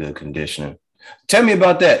has really good conditioning. Tell me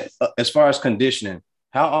about that. As far as conditioning,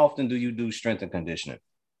 how often do you do strength and conditioning?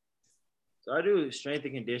 So I do strength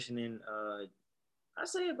and conditioning. I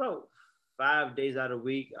say about 5 days out of the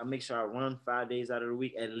week. I make sure I run 5 days out of the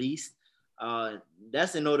week at least. Uh,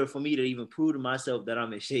 that's in order for me to even prove to myself that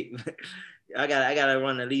I'm in shape. I gotta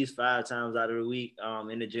run at least 5 times out of the week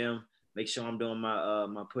in the gym. Make sure I'm doing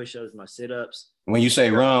my push-ups, my sit-ups. When you say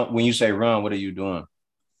run, what are you doing?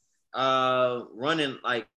 Running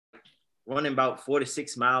about 4 to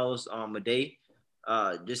 6 miles a day.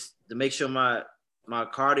 Just to make sure my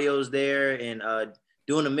cardio's there and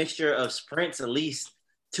doing a mixture of sprints at least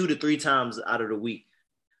 2 to 3 times out of the week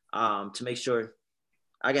to make sure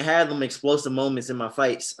I can have them explosive moments in my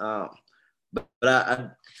fights.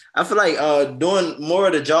 But I feel like doing more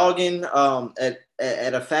of the jogging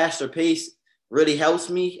at a faster pace really helps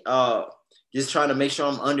me. Just trying to make sure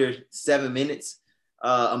I'm under 7 minutes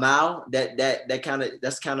a mile.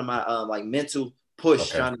 That's kind of my like mental push,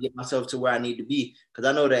 Okay. trying to get myself to where I need to be. Because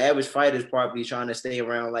I know the average fighter is probably trying to stay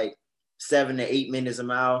around like 7 to 8 minutes a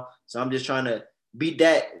mile. So I'm just trying to beat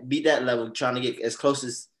that level, trying to get as close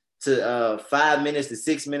as to 5 minutes to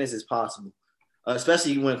 6 minutes as possible.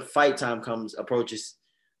 Especially when fight time approaches.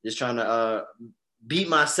 Just trying to beat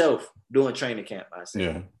myself doing training camp. I say,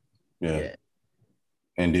 Yeah. Yeah. yeah.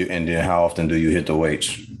 And then how often do you hit the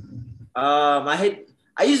weights?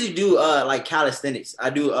 I usually do like calisthenics. I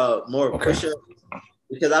do more Okay. push-ups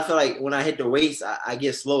because I feel like when I hit the weights, I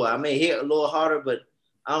get slower. I may hit a little harder, but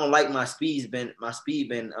I don't like my speed been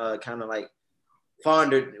kind of like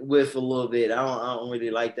fondered with a little bit. I don't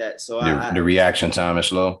really like that. So The reaction time is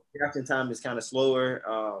slow. reaction time is kind of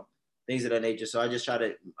slower, things of that nature. So I just try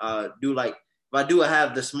to do like if I do, I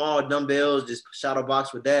have the small dumbbells, just shadow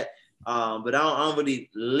box with that. But I don't really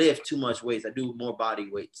lift too much weights. I do more body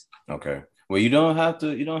weights. Okay. Well, you don't have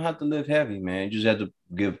to lift heavy, man. You just have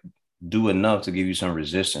to do enough to give you some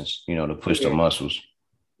resistance, to push the Yeah, muscles.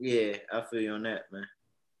 yeah, I feel you on that,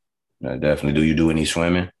 man. Definitely. Do you do any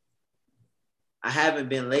swimming? I haven't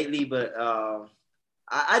been lately, but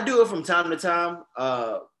I do it from time to time.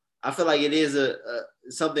 I feel like it is a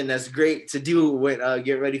something that's great to do when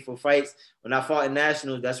get ready for fights. When I fought in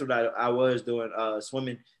nationals, that's what I was doing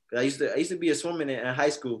swimming. Cause I used to be a swimmer in high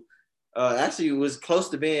school. Actually, it was close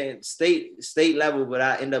to being state level, but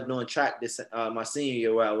I ended up doing track this my senior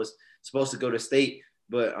year where I was supposed to go to state.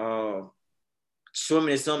 But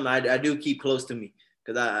swimming is something I do keep close to me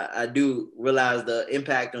because I do realize the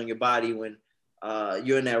impact on your body when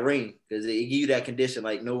you're in that ring because it give you that condition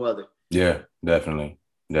like no other. Yeah, definitely.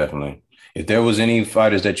 Definitely. If there was any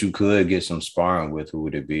fighters that you could get some sparring with, who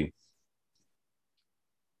would it be?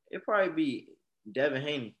 It'd probably be Devin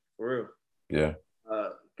Haney for real. Yeah.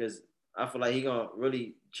 Because I feel like he gonna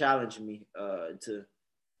really challenge me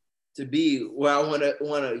to be where I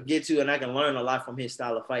wanna get to, and I can learn a lot from his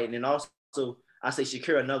style of fighting. And also, I say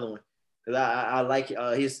Shakir another one because I like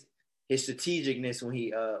his strategicness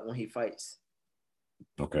when he fights.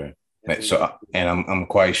 Okay. That's what So, and I'm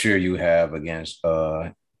quite sure you have against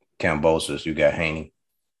Cambosis, you got Haney.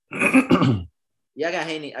 yeah, I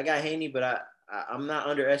got Haney, but I'm not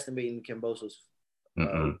underestimating Kambosos.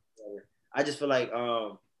 Uh, I just feel like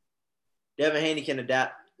Devin Haney can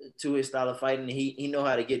adapt to his style of fighting. He know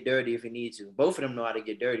how to get dirty if he needs to. Both of them know how to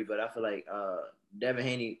get dirty, but I feel like Devin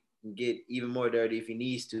Haney can get even more dirty if he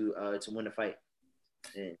needs to win the fight.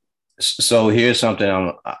 Yeah. So here's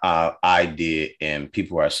something I did, and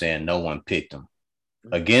people are saying no one picked him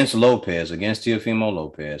against Lopez, against Teofimo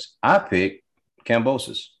Lopez. I picked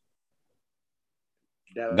Cambosis.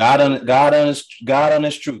 God on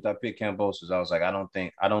his truth. I picked Cambosis. I was like, I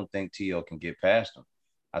don't think Tio can get past him.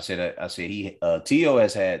 I said he Tio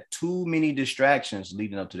has had too many distractions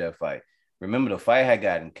leading up to that fight. Remember, the fight had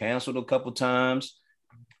gotten canceled a couple times.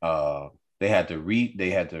 They had to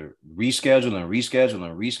reschedule and reschedule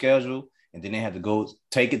and reschedule, and then they had to go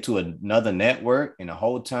take it to another network. And the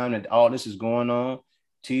whole time that all this is going on,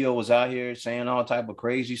 Tio was out here saying all type of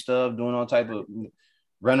crazy stuff, doing all type of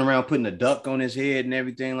running around putting a duck on his head and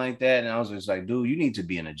everything like that. And I was just like, dude, you need to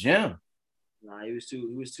be in a gym. Nah, he was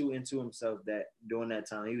too into himself that during that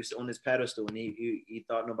time. He was on his pedestal and he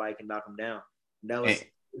thought nobody can knock him down. That was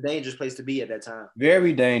a dangerous place to be at that time.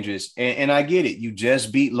 Very dangerous. And I get it. You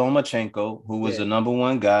just beat Lomachenko, who was the number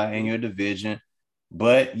one guy in your division,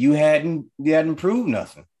 but you hadn't proved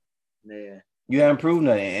nothing. Yeah. You haven't proved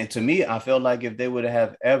nothing. And to me, I felt like if they would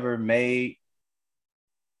have ever made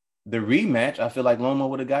the rematch, I feel like Loma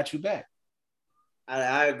would have got you back.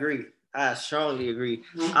 I agree. I strongly agree.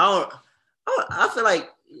 I feel like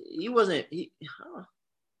he wasn't.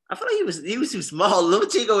 I feel like he was too small.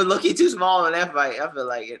 Lomachenko was looking too small in that fight. I feel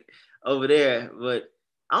like it over there, but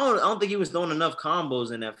I don't think he was throwing enough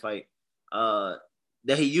combos in that fight.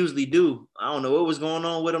 That he usually do. I don't know what was going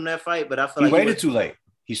on with him that fight, but I feel He like waited too late.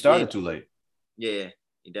 He started too late. Yeah,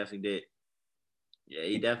 he definitely did. Yeah,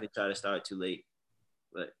 he definitely tried to start too late.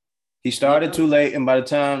 But he started too late, and by the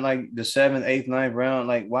time like the 7th, 8th, 9th round,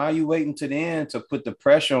 like why are you waiting to the end to put the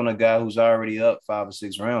pressure on a guy who's already up 5 or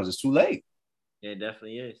 6 rounds? It's too late. Yeah, it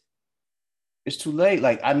definitely is. It's too late.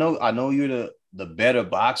 Like I know you're the better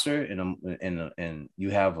boxer, and you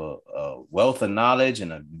have a wealth of knowledge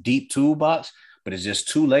and a deep toolbox, but it's just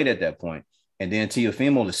too late at that point. And then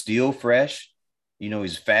Teofimo is still fresh. You know,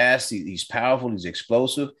 he's fast, he's powerful, he's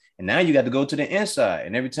explosive. And now you got to go to the inside.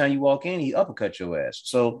 And every time you walk in, he uppercuts your ass.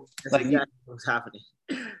 So that's like exactly what's happening.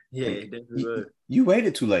 Yeah, definitely. You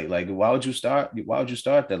waited too late. Like, why would you start? Why would you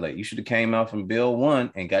start that late? You should have came out from Bill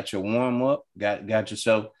 1 and got your warm up, got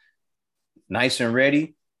yourself nice and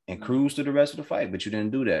ready, and cruise to the rest of the fight. But you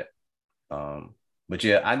didn't do that. But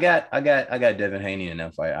yeah, I got Devin Haney in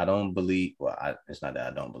that fight. I don't believe. Well, it's not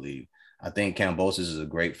that I don't believe. I think Kambosos is a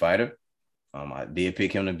great fighter. I did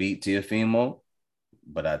pick him to beat Teofimo,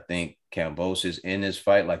 but I think Kambosos in this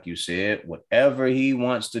fight, like you said, whatever he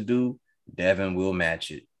wants to do, Devin will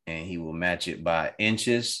match it, and he will match it by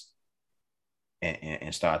inches,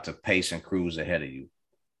 and start to pace and cruise ahead of you.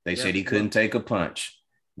 They said he couldn't take a punch.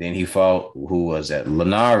 Then he fought, who was that?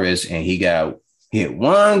 Linares, and he got hit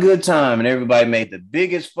one good time, and everybody made the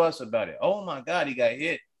biggest fuss about it. Oh my God, he got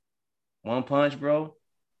hit. One punch, bro.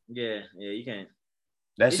 Yeah, you can't.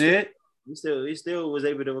 That's it. He still was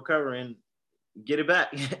able to recover and get it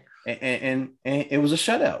back. and it was a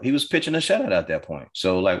shutout. He was pitching a shutout at that point.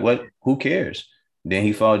 So like, what? Who cares? Then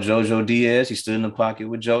he fought Jojo Diaz. He stood in the pocket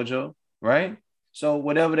with Jojo, right? So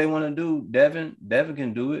whatever they want to do, Devin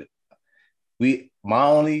can do it. My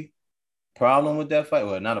only problem with that fight,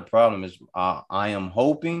 well, not a problem, is I am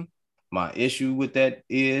hoping, my issue with that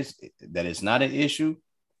is that it's not an issue,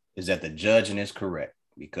 is that the judging is correct,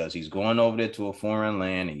 because he's going over there to a foreign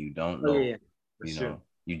land and you don't know.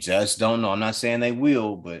 You just don't know. I'm not saying they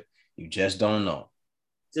will, but you just don't know.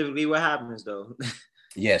 Typically, what happens though?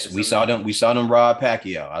 Yes, we saw them rob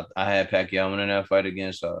Pacquiao. I had Pacquiao winning that fight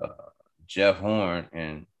against Jeff Horn,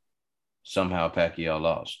 and somehow Pacquiao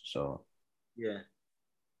lost. So yeah.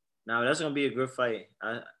 Now that's gonna be a good fight.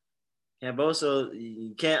 Kambosos,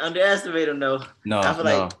 you can't underestimate him though. No, I feel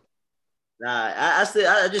like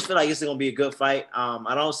I just feel like it's gonna be a good fight.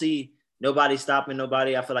 I don't see nobody stopping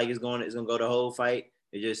nobody. I feel like it's gonna go the whole fight.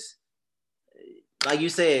 It just, like you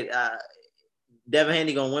said, Devin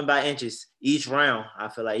Haney gonna win by inches each round. I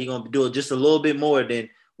feel like he's gonna do it just a little bit more than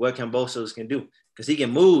what Kambosos can do, because he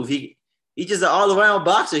can move. He's just an all-around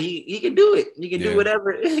boxer. He can do it. He can do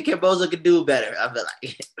whatever Kambosos can do better. I feel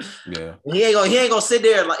like. Yeah. He ain't gonna sit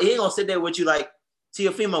there like he ain't gonna sit there with you like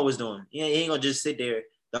Teofimo was doing. He ain't gonna just sit there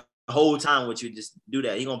the whole time with you. Just do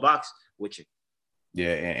that. He gonna box with you.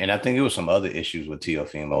 Yeah, and I think it was some other issues with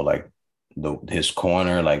Teofimo, like his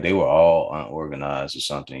corner, like they were all unorganized or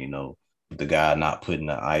something. You know, the guy not putting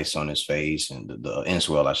the ice on his face, and the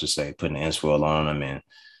inswell, I should say, putting the inswell on him, and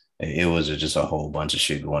it was just a whole bunch of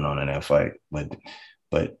shit going on in that fight.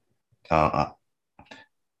 But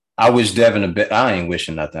I wish Devin a bit. I ain't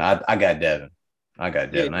wishing nothing. I got Devin.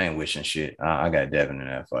 Yeah. I ain't wishing shit. I got Devin in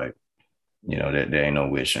that fight. You know, there ain't no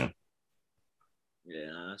wishing.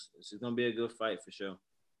 Yeah, it's gonna be a good fight for sure.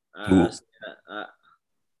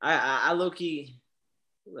 I low key,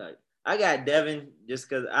 like, I got Devin just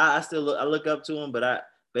because I still look up to him, but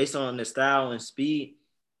based on the style and speed,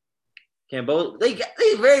 they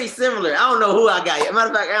very similar. I don't know who I got yet.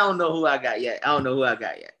 Matter of fact, I don't know who I got yet.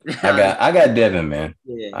 I got Devin, man.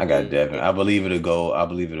 Yeah, I got Devin. Yeah. I believe it'll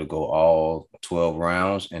go all 12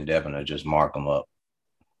 rounds, and Devin will just mark them up.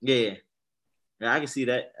 Yeah, I can see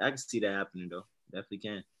that. I can see that happening though. Definitely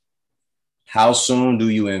can. How soon do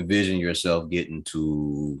you envision yourself getting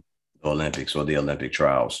to the Olympics or the Olympic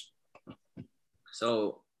trials?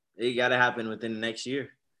 So it got to happen within the next year.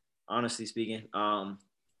 Honestly speaking,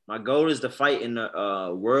 my goal is to fight in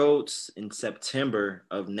the Worlds in September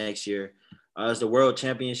of next year. It's the World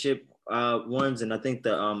Championship ones, and I think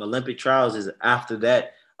the Olympic trials is after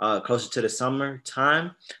that, closer to the summer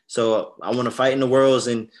time. So I want to fight in the Worlds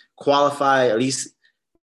and qualify, at least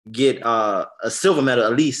get a silver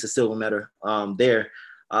medal, there,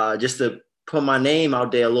 just to put my name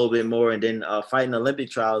out there a little bit more, and then fight in the Olympic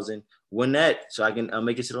trials and win that, so I can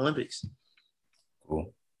make it to the Olympics.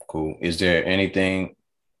 Cool. Is there anything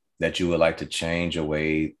that you would like to change your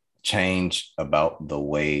way change about the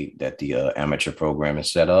way that the amateur program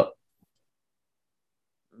is set up?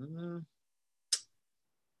 Mhm.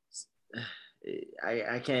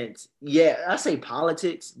 I can't. Yeah, I say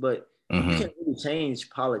politics, but you Mm-hmm. can't really change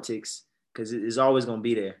politics because it's always gonna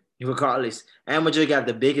be there, regardless. Amateur got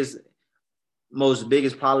the biggest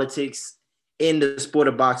politics in the sport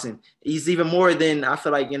of boxing. He's even more than I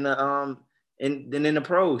feel like in the in the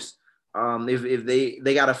pros. If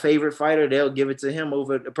they got a favorite fighter, they'll give it to him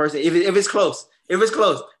over the person. If it's close,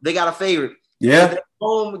 they got a favorite. Whether Yeah. it's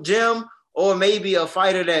home gym or maybe a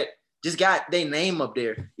fighter that just got their name up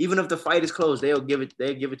there. Even if the fight is close, they'll give it.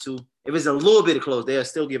 They'll give it to. If it's a little bit close, they'll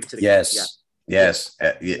still give it to the guy. Yeah, Yes. yeah, Yes.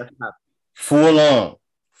 Yeah. that's not, Full on. yeah,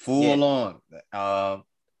 Full on.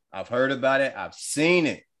 I've heard about it. I've seen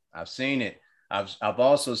it. I've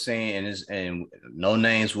also seen, and no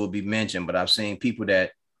names will be mentioned, but I've seen people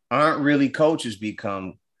that aren't really coaches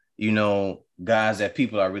become, guys that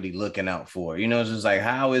people are really looking out for. It's just like,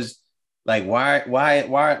 how is, like,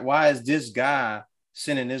 why is this guy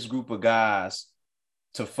sending this group of guys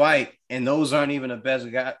to fight, and those aren't even the best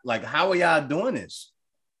guy? Like, how are y'all doing this?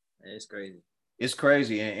 it's crazy. It's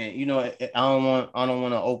crazy, and I don't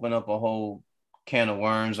want to open up a whole can of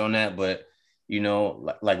worms on that, but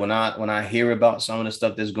like when I hear about some of the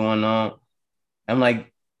stuff that's going on, I'm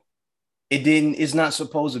like, it's not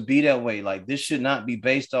supposed to be that way. Like, this should not be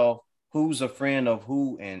based off who's a friend of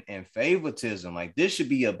who and favoritism. Like, this should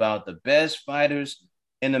be about the best fighters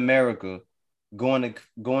in America going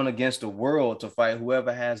against the world to fight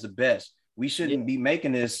whoever has the best. We Yeah, shouldn't be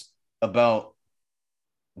making this about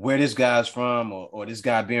where this guy's from, or this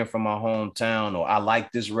guy being from my hometown, or I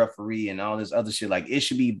like this referee and all this other shit. Like, it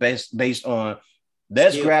should be based on,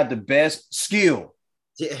 let's skill. grab the best skill.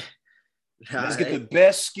 Yeah, Let's get the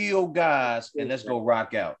best skill guys and let's and go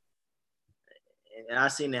rock out.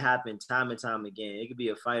 I've seen it happen time and time again. It could be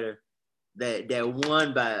a fighter that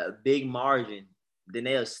won by a big margin, then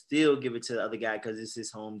they'll still give it to the other guy because it's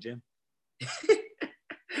his home gym.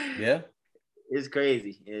 Yeah. It's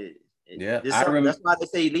crazy. Yeah. That's why they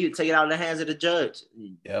say take it out of the hands of the judge.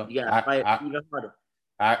 Yeah. You gotta fight even harder.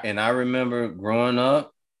 I remember growing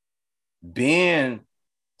up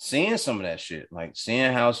seeing some of that shit, like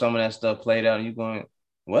seeing how some of that stuff played out, and you going,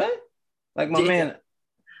 what? Like, my man,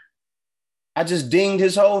 I just dinged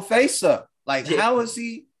his whole face up. Like, how is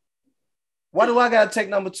he? Why do I gotta take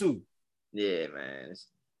number 2? Yeah, man. That's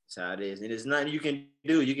how it is. And there's nothing you can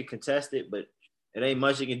do. You can contest it, but it ain't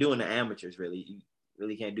much you can do in the amateurs, really. You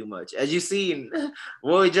really can't do much. As you see,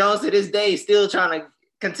 Roy Jones to this day still trying to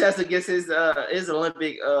contest against his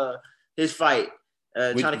Olympic his fight.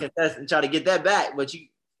 Trying to contest and try to get that back. But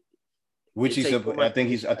I think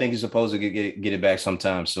he's supposed to get it back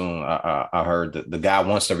sometime soon. I heard the guy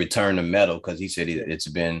wants to return the medal because he said it's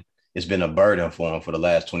been a burden for him for the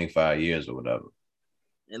last 25 years or whatever.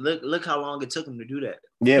 And look how long it took him to do that.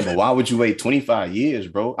 Yeah, but why would you wait 25 years,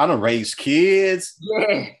 bro? I don't raise kids.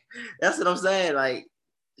 Yeah, that's what I'm saying. Like,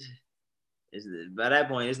 by that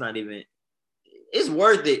point, it's not even. It's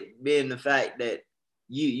worth it, being the fact that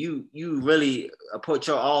you really put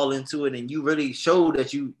your all into it and you really showed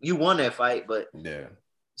that you won that fight. But yeah,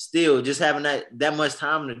 still, just having that much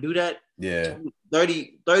time to do that. Yeah,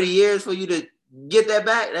 30 years for you to get that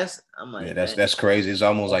back. I'm like, yeah, that's crazy. It's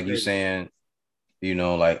almost like you saying,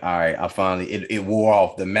 like, all right, I finally it wore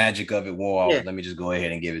off. The magic of it wore off. Yeah. Let me just go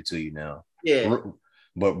ahead and give it to you now. Yeah.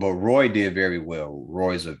 But Roy did very well.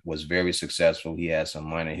 Roy was very successful. He had some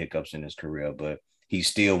minor hiccups in his career, but he's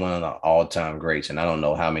still one of the all-time greats. And I don't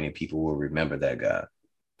know how many people will remember that guy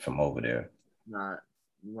from over there. Nah,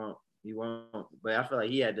 you won't. But I feel like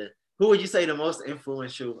he had the. Who would you say the most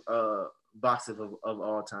influential boxer of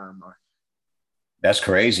all time are? That's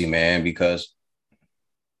crazy, man, because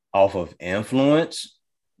off of influence,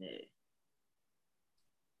 yeah,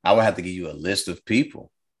 I would have to give you a list of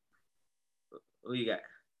people. Who you got?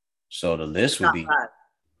 So the list would be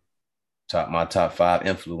my top 5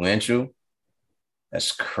 influential.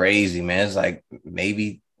 That's crazy, man. It's like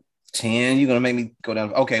maybe 10. You're gonna make me go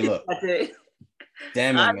down. Okay, look.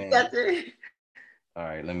 Damn it, man. All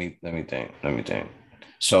right, let me think.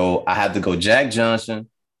 So I have to go Jack Johnson,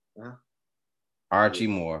 Archie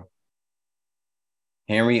Moore,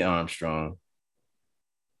 Henry Armstrong,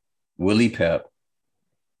 Willie Pep,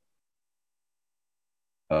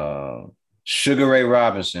 Sugar Ray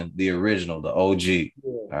Robinson, the original, the OG. Yeah.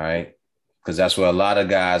 All right, because that's where a lot of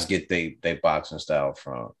guys get they boxing style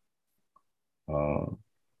from.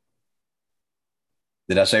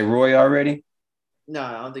 Did I say Roy already? No,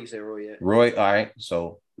 I don't think you said Roy yet. Roy, all right.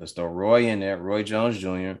 So let's throw Roy in there. Roy Jones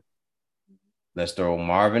Jr. Let's throw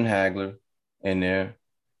Marvin Hagler in there.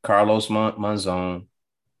 Carlos Monzon.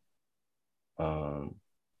 Um,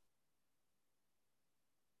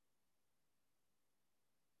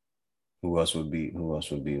 Who else would be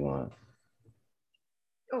one?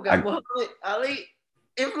 You got Muhammad Ali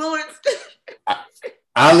influence.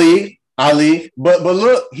 Ali. But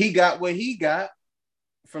look, he got what he got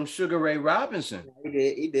from Sugar Ray Robinson.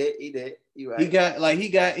 He did. You right. He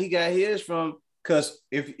got his from, because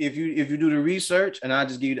if you do the research, and I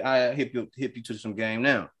hip you to some game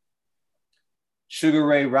now. Sugar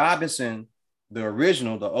Ray Robinson, the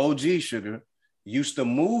original, the OG Sugar, used to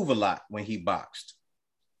move a lot when he boxed.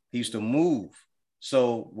 He used to move.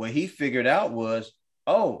 So what he figured out was,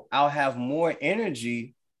 oh, I'll have more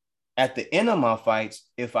energy at the end of my fights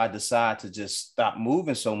if I decide to just stop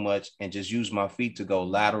moving so much and just use my feet to go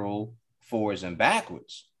lateral, forwards, and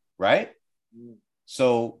backwards, right? Mm.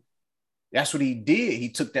 So that's what he did. He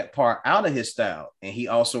took that part out of his style, and he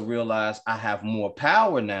also realized I have more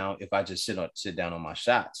power now if I just sit down on my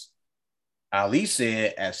shots. Ali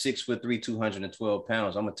said, at 6'3", 212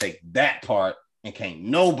 pounds, I'm gonna take that part, and can't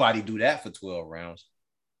nobody do that for 12 rounds.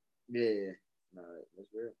 Yeah, no, that's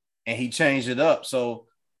real. And he changed it up. So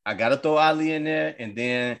I gotta throw Ali in there, and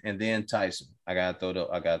then Tyson. I gotta throw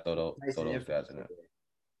those guys in there.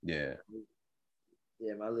 Yeah.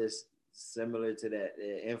 Yeah, my list similar to that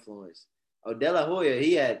influence. Oh, De La Hoya,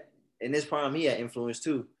 he had in his prime, he had influence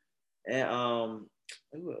too. And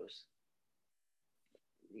who else?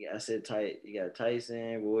 I said you got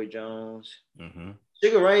Tyson, Roy Jones. Mm-hmm.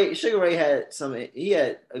 Sugar Ray had he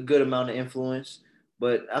had a good amount of influence,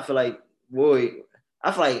 but I feel like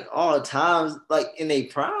all the times, like in their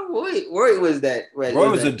prime, Roy was that. Roy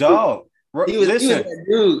was a dog. He was that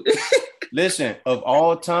dude. Listen, of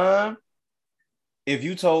all time, if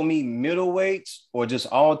you told me middleweights or just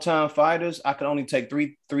all-time fighters, I could only take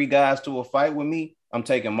three guys to a fight with me. I'm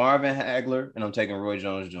taking Marvin Hagler and I'm taking Roy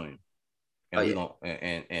Jones Jr.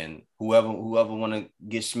 And and whoever want to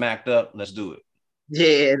get smacked up, let's do it.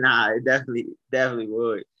 Yeah, nah, definitely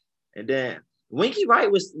would. And then Winky Wright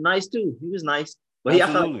was nice too. He was nice, but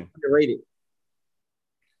I felt like underrated.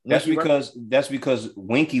 That's because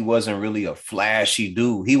Winky wasn't really a flashy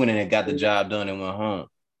dude. He went in and got the job done and went home.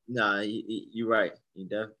 Nah, you're right.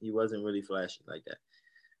 He wasn't really flashy like that.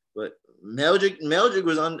 But Meldrick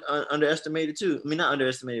was underestimated too. I mean, not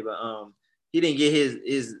underestimated, but he didn't get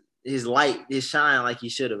his light, his shine like he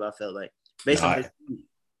should have. I felt like based on his.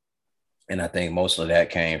 And I think most of that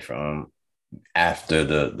came from after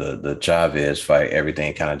the Chavez fight.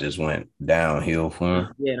 Everything kind of just went downhill for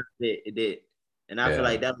him. Yeah, it did. And I feel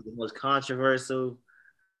like that was the most controversial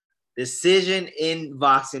decision in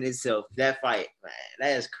boxing itself. That fight, man,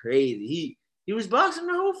 that is crazy. He was boxing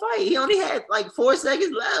the whole fight. He only had like 4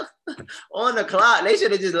 seconds left on the clock. They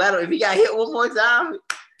should have just let him. If he got hit one more time.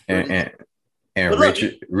 And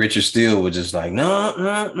Richard Steele was just like, no.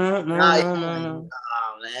 Oh,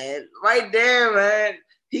 man. Right there, man.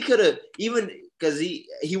 He could have, even because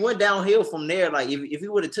he went downhill from there. Like if he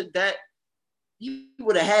would have took that, he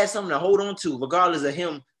would have had something to hold on to, regardless of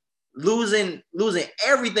him losing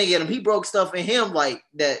everything in him. He broke stuff in him like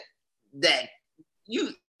that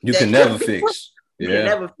you can never fix. You can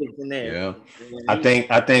never fix in there. Yeah.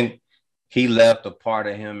 I think he left a part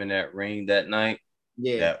of him in that ring that night.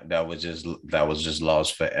 Yeah. That was just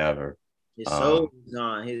lost forever. His soul was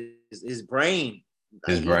gone. His brain.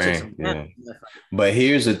 His brain. Yeah. But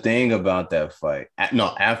here's the thing about that fight.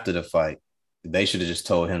 After the fight, they should have just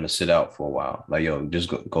told him to sit out for a while. Like, yo, just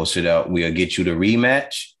go sit out. We'll get you the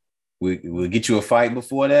rematch. We'll get you a fight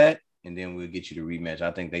before that, and then we'll get you the rematch.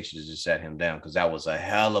 I think they should have just sat him down, because that was a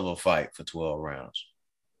hell of a fight for 12 rounds.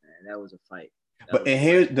 Man, that was a fight.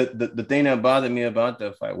 Here's the thing that bothered me about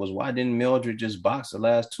that fight was, why didn't Meldrick just box the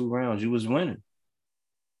last 2 rounds? You was winning.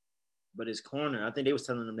 But his corner, I think they was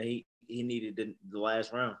telling him that he needed the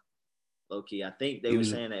last round. Low key, I think they were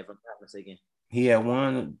saying that, if I'm not mistaken. He had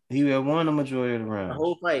won the majority of the rounds. The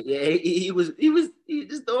whole fight. Yeah, he was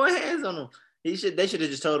just throwing hands on him. They should have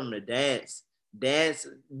just told him to dance,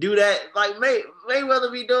 do that like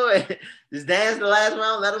Mayweather be doing. Just dance the last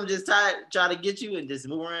round. Let him just try to get you and just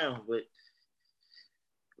move around. But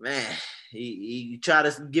man, he tried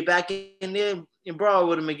to get back in there and brawl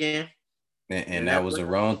with him again. And that was the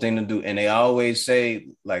wrong thing to do. And they always say,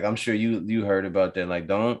 like, I'm sure you heard about that. Like,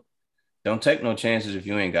 don't take no chances if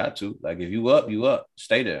you ain't got to. Like, if you up,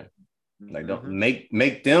 stay there. Like, don't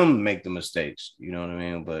make them make the mistakes. You know what I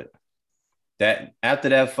mean? But that after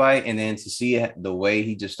that fight, and then to see the way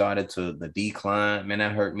he just started to the decline, man,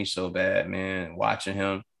 that hurt me so bad, man. Watching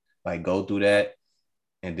him like go through that,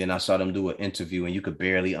 and then I saw them do an interview, and you could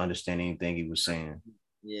barely understand anything he was saying.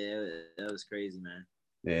 Yeah, that was crazy, man.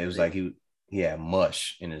 Yeah, it was like he had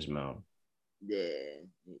mush in his mouth. Yeah,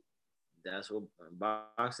 That's what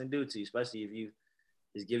boxing do to you, especially if you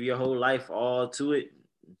just give your whole life all to it.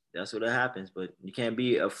 That's what happens. But you can't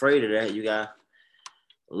be afraid of that. You got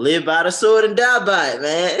live by the sword and die by it,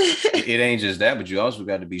 man. It ain't just that, but you also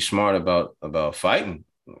got to be smart about fighting.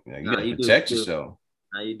 You got to protect yourself.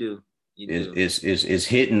 Nah, you do. It's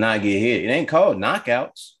hit and not get hit. It ain't called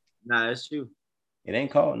knockouts. Nah, that's true. It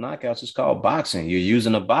ain't called knockouts. It's called boxing. You're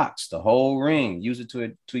using a box, the whole ring. Use it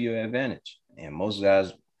to your advantage. And most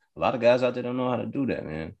guys, a lot of guys out there don't know how to do that,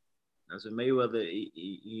 man. That's what Mayweather,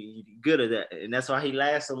 he good at that, and that's why he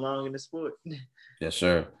lasts so long in the sport. Yes,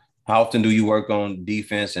 sir. How often do you work on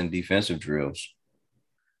defense and defensive drills?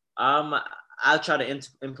 I try to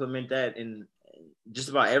implement that in just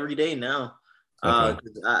about every day now. Okay.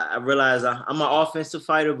 I realize I'm an offensive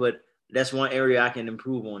fighter, but that's one area I can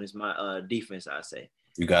improve on is my defense. I say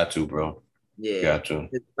you got to, bro. Yeah, you got to.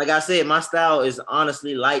 Like I said, my style is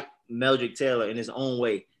honestly like Meldrick Taylor in his own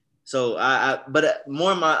way. So but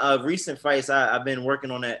more in my recent fights, I've been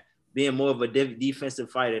working on that, being more of a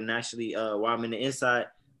defensive fighter, and actually while I'm in the inside,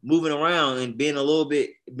 moving around and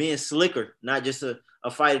being slicker, not just a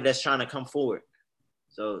fighter that's trying to come forward.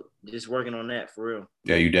 So just working on that for real.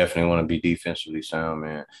 Yeah, you definitely want to be defensively sound,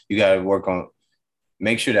 man. You got to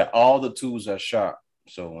make sure that all the tools are sharp.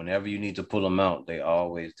 So whenever you need to pull them out, they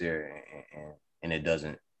always there, and it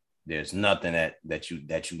doesn't. There's nothing that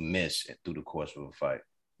you miss through the course of a fight.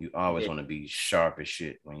 You always want to be sharp as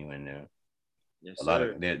shit when you're in there. Yes,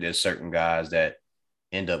 there's certain guys that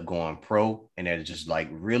end up going pro, and they're just like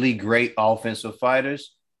really great offensive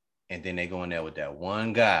fighters, and then they go in there with that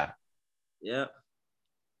one guy. Yeah,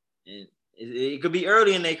 and it could be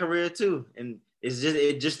early in their career too, and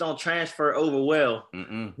it just don't transfer over well.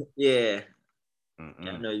 Yeah.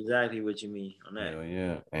 I know exactly what you mean on that. Hell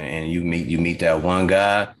yeah, and you meet that one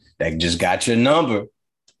guy that just got your number.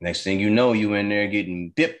 Next thing you know, you in there getting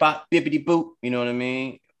bip bop bippity boop. You know what I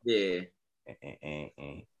mean? Yeah.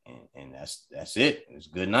 And that's it. It's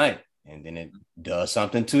good night. And then it does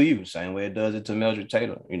something to you, same way it does it to Meldrick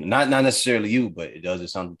Taylor. You know, not necessarily you, but it does it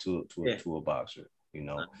something to a boxer. You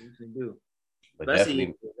know. Do. But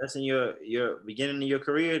especially that's in your beginning of your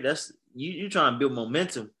career. That's you trying to build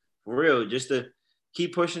momentum for real, just to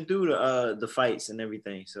keep pushing through the fights and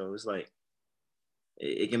everything. So it's like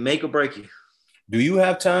it can make or break you. Do you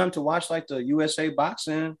have time to watch like the USA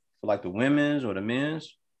boxing for like the women's or the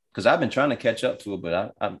men's? Because I've been trying to catch up to it,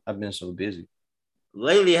 but I've been so busy.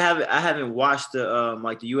 Lately, I haven't watched the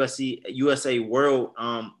like the USA World.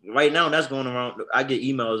 Right now that's going around. I get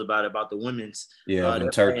emails about the women's. Yeah, in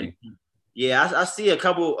Turkey. Yeah, I see a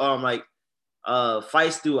couple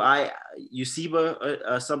fights through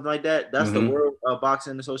USIBA something like that. That's the World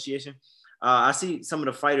Boxing Association. I see some of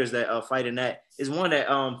the fighters that fight in that. Is one that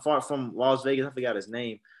fought from Las Vegas. I forgot his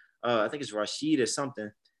name. I think it's Rashid or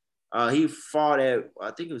something. He fought at,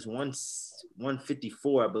 I think it was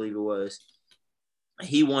 154, I believe it was.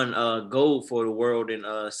 He won gold for the world in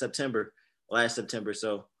last September.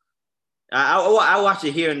 So I watch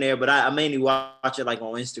it here and there, but I mainly watch it like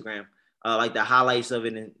on Instagram, like the highlights of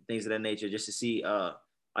it and things of that nature, just to see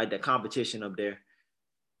like the competition up there.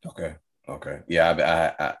 Okay.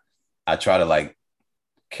 Yeah, I try to like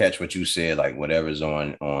catch what you said, like whatever's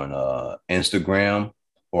on Instagram,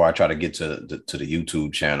 or I try to get to the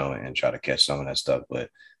YouTube channel and try to catch some of that stuff. But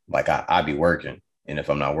like I be working, and if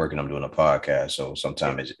I'm not working, I'm doing a podcast. So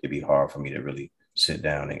sometimes it'd be hard for me to really sit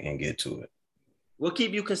down and get to it. We'll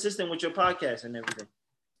keep you consistent with your podcast and everything.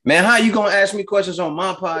 Man, how you gonna ask me questions on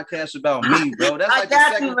my podcast about me, bro? That's like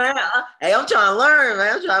I got you, man. Hey, I'm trying to learn,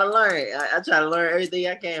 man. I'm trying to learn. I try to learn everything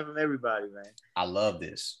I can from everybody, man. I love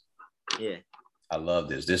this. Yeah. I love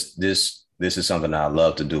this. This is something I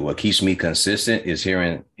love to do. What keeps me consistent is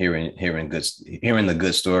hearing the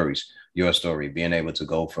good stories. Your story, being able to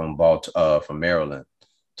go from Maryland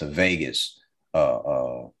to Vegas,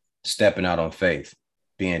 stepping out on faith,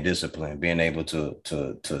 being disciplined, being able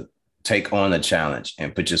to take on a challenge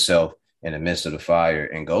and put yourself in the midst of the fire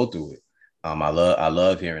and go through it. I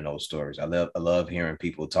love hearing those stories. I love hearing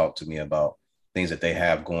people talk to me about things that they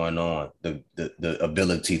have going on, the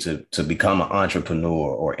ability to become an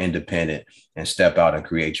entrepreneur or independent and step out and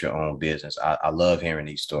create your own business. I love hearing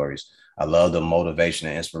these stories. I love the motivation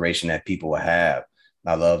and inspiration that people have.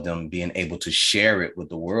 I love them being able to share it with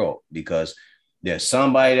the world, because there's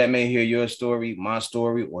somebody that may hear your story, my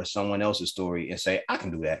story, or someone else's story and say, I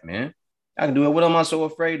can do that, man. I can do it. What am I so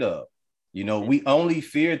afraid of? You know, we only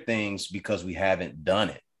fear things because we haven't done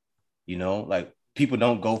it. You know, like people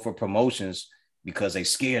don't go for promotions because they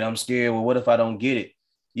scared. I'm scared. Well, what if I don't get it?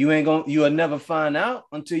 You'll never find out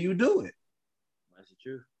until you do it. That's the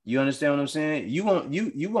truth. You understand what I'm saying? You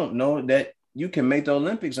won't know that you can make the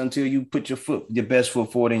Olympics until you put your best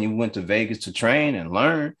foot forward, and you went to Vegas to train and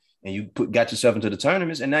learn, and you got yourself into the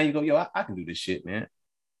tournaments, and now you go, yo, I can do this shit, man.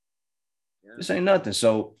 Yeah. This ain't nothing.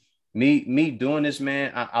 So me doing this,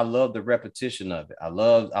 man, I love the repetition of it. I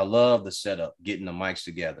love the setup, getting the mics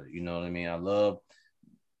together. You know what I mean? I love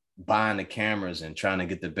buying the cameras and trying to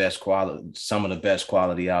get the best quality, some of the best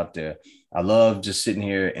quality out there. I love just sitting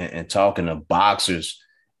here and talking to boxers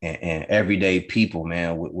and everyday people,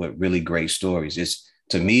 man, with really great stories.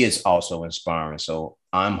 To me, it's also inspiring. So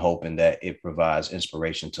I'm hoping that it provides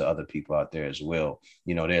inspiration to other people out there as well.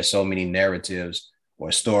 You know, there's so many narratives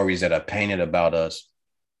or stories that are painted about us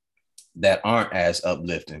that aren't as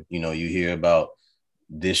uplifting. You know, you hear about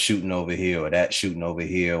this shooting over here or that shooting over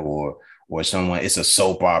here, or someone, it's a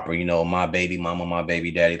soap opera, you know, my baby mama, my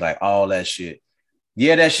baby daddy, like all that shit.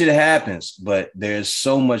 Yeah, that shit happens, but there's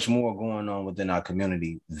so much more going on within our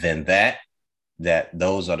community than that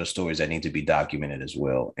those are the stories that need to be documented as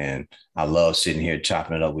well. And I love sitting here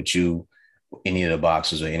chopping it up with you, any of the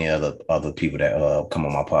boxers or any other people that come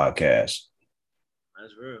on my podcast.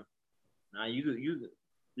 That's real. Now you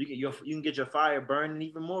can get your fire burning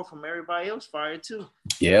even more from everybody else's fire too.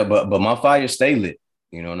 Yeah, but my fire stay lit.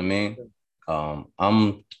 You know what I mean?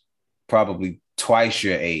 I'm probably twice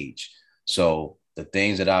your age. So the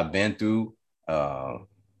things that I've been through, a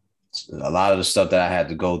lot of the stuff that I had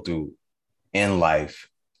to go through in life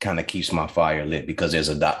kind of keeps my fire lit, because there's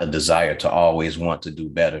a desire to always want to do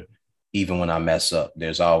better. Even when I mess up,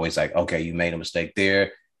 there's always like, okay, you made a mistake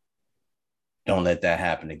there. Don't let that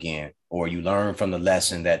happen again. Or you learn from the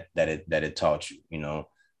lesson that it taught you, you know,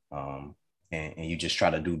 and you just try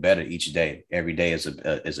to do better each day. Every day is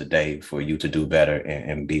a day for you to do better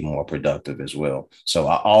and be more productive as well. So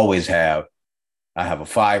I have a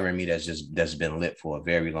fire in me that's been lit for a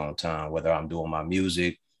very long time, whether I'm doing my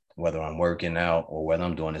music, whether I'm working out, or whether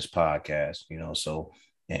I'm doing this podcast, you know. So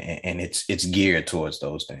and it's geared towards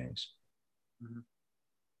those things. Mm-hmm.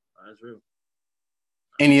 That's real.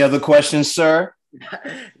 Any other questions, sir?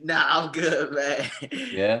 Nah, I'm good, man.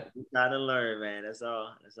 Yeah. I'm trying to learn, man. That's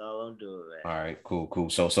all I'm doing, man. All right, cool.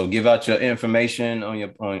 So give out your information on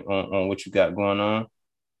your on what you got going on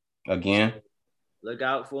again. Look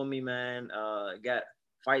out for me, man. Got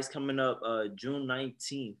fights coming up June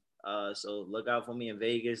 19th. So look out for me in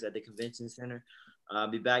Vegas at the convention center.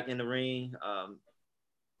 I'll be back in the ring.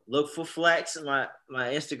 Look for Flex. My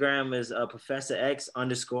Instagram is Professor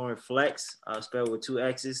X_Flex, spelled with 2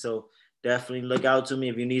 X's. So definitely look out to me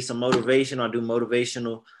if you need some motivation. I do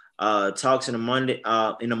motivational talks in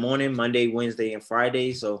the morning, Monday, Wednesday, and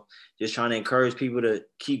Friday. So just trying to encourage people to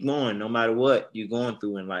keep going no matter what you're going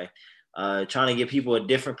through in life. Trying to give people a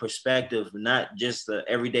different perspective, not just the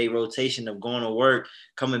everyday rotation of going to work,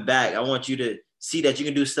 coming back. I want you to see that you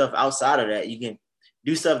can do stuff outside of that. You can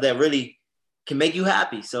do stuff that really can make you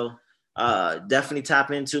happy. So definitely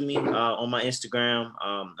tap into me on my Instagram.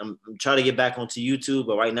 I'm trying to get back onto YouTube,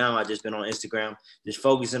 but right now I just been on Instagram, just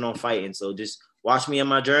focusing on fighting. So just watch me on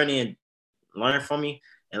my journey and learn from me,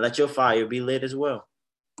 and let your fire be lit as well.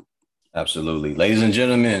 Absolutely. Ladies and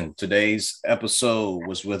gentlemen, today's episode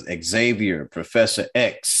was with Xavier, Professor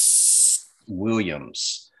X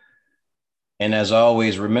Williams. And as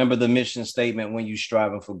always, remember the mission statement when you're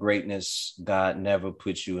striving for greatness: God never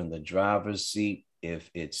puts you in the driver's seat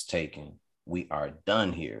if it's taken. We are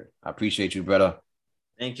done here. I appreciate you, brother.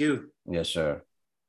 Thank you. Yes, sir.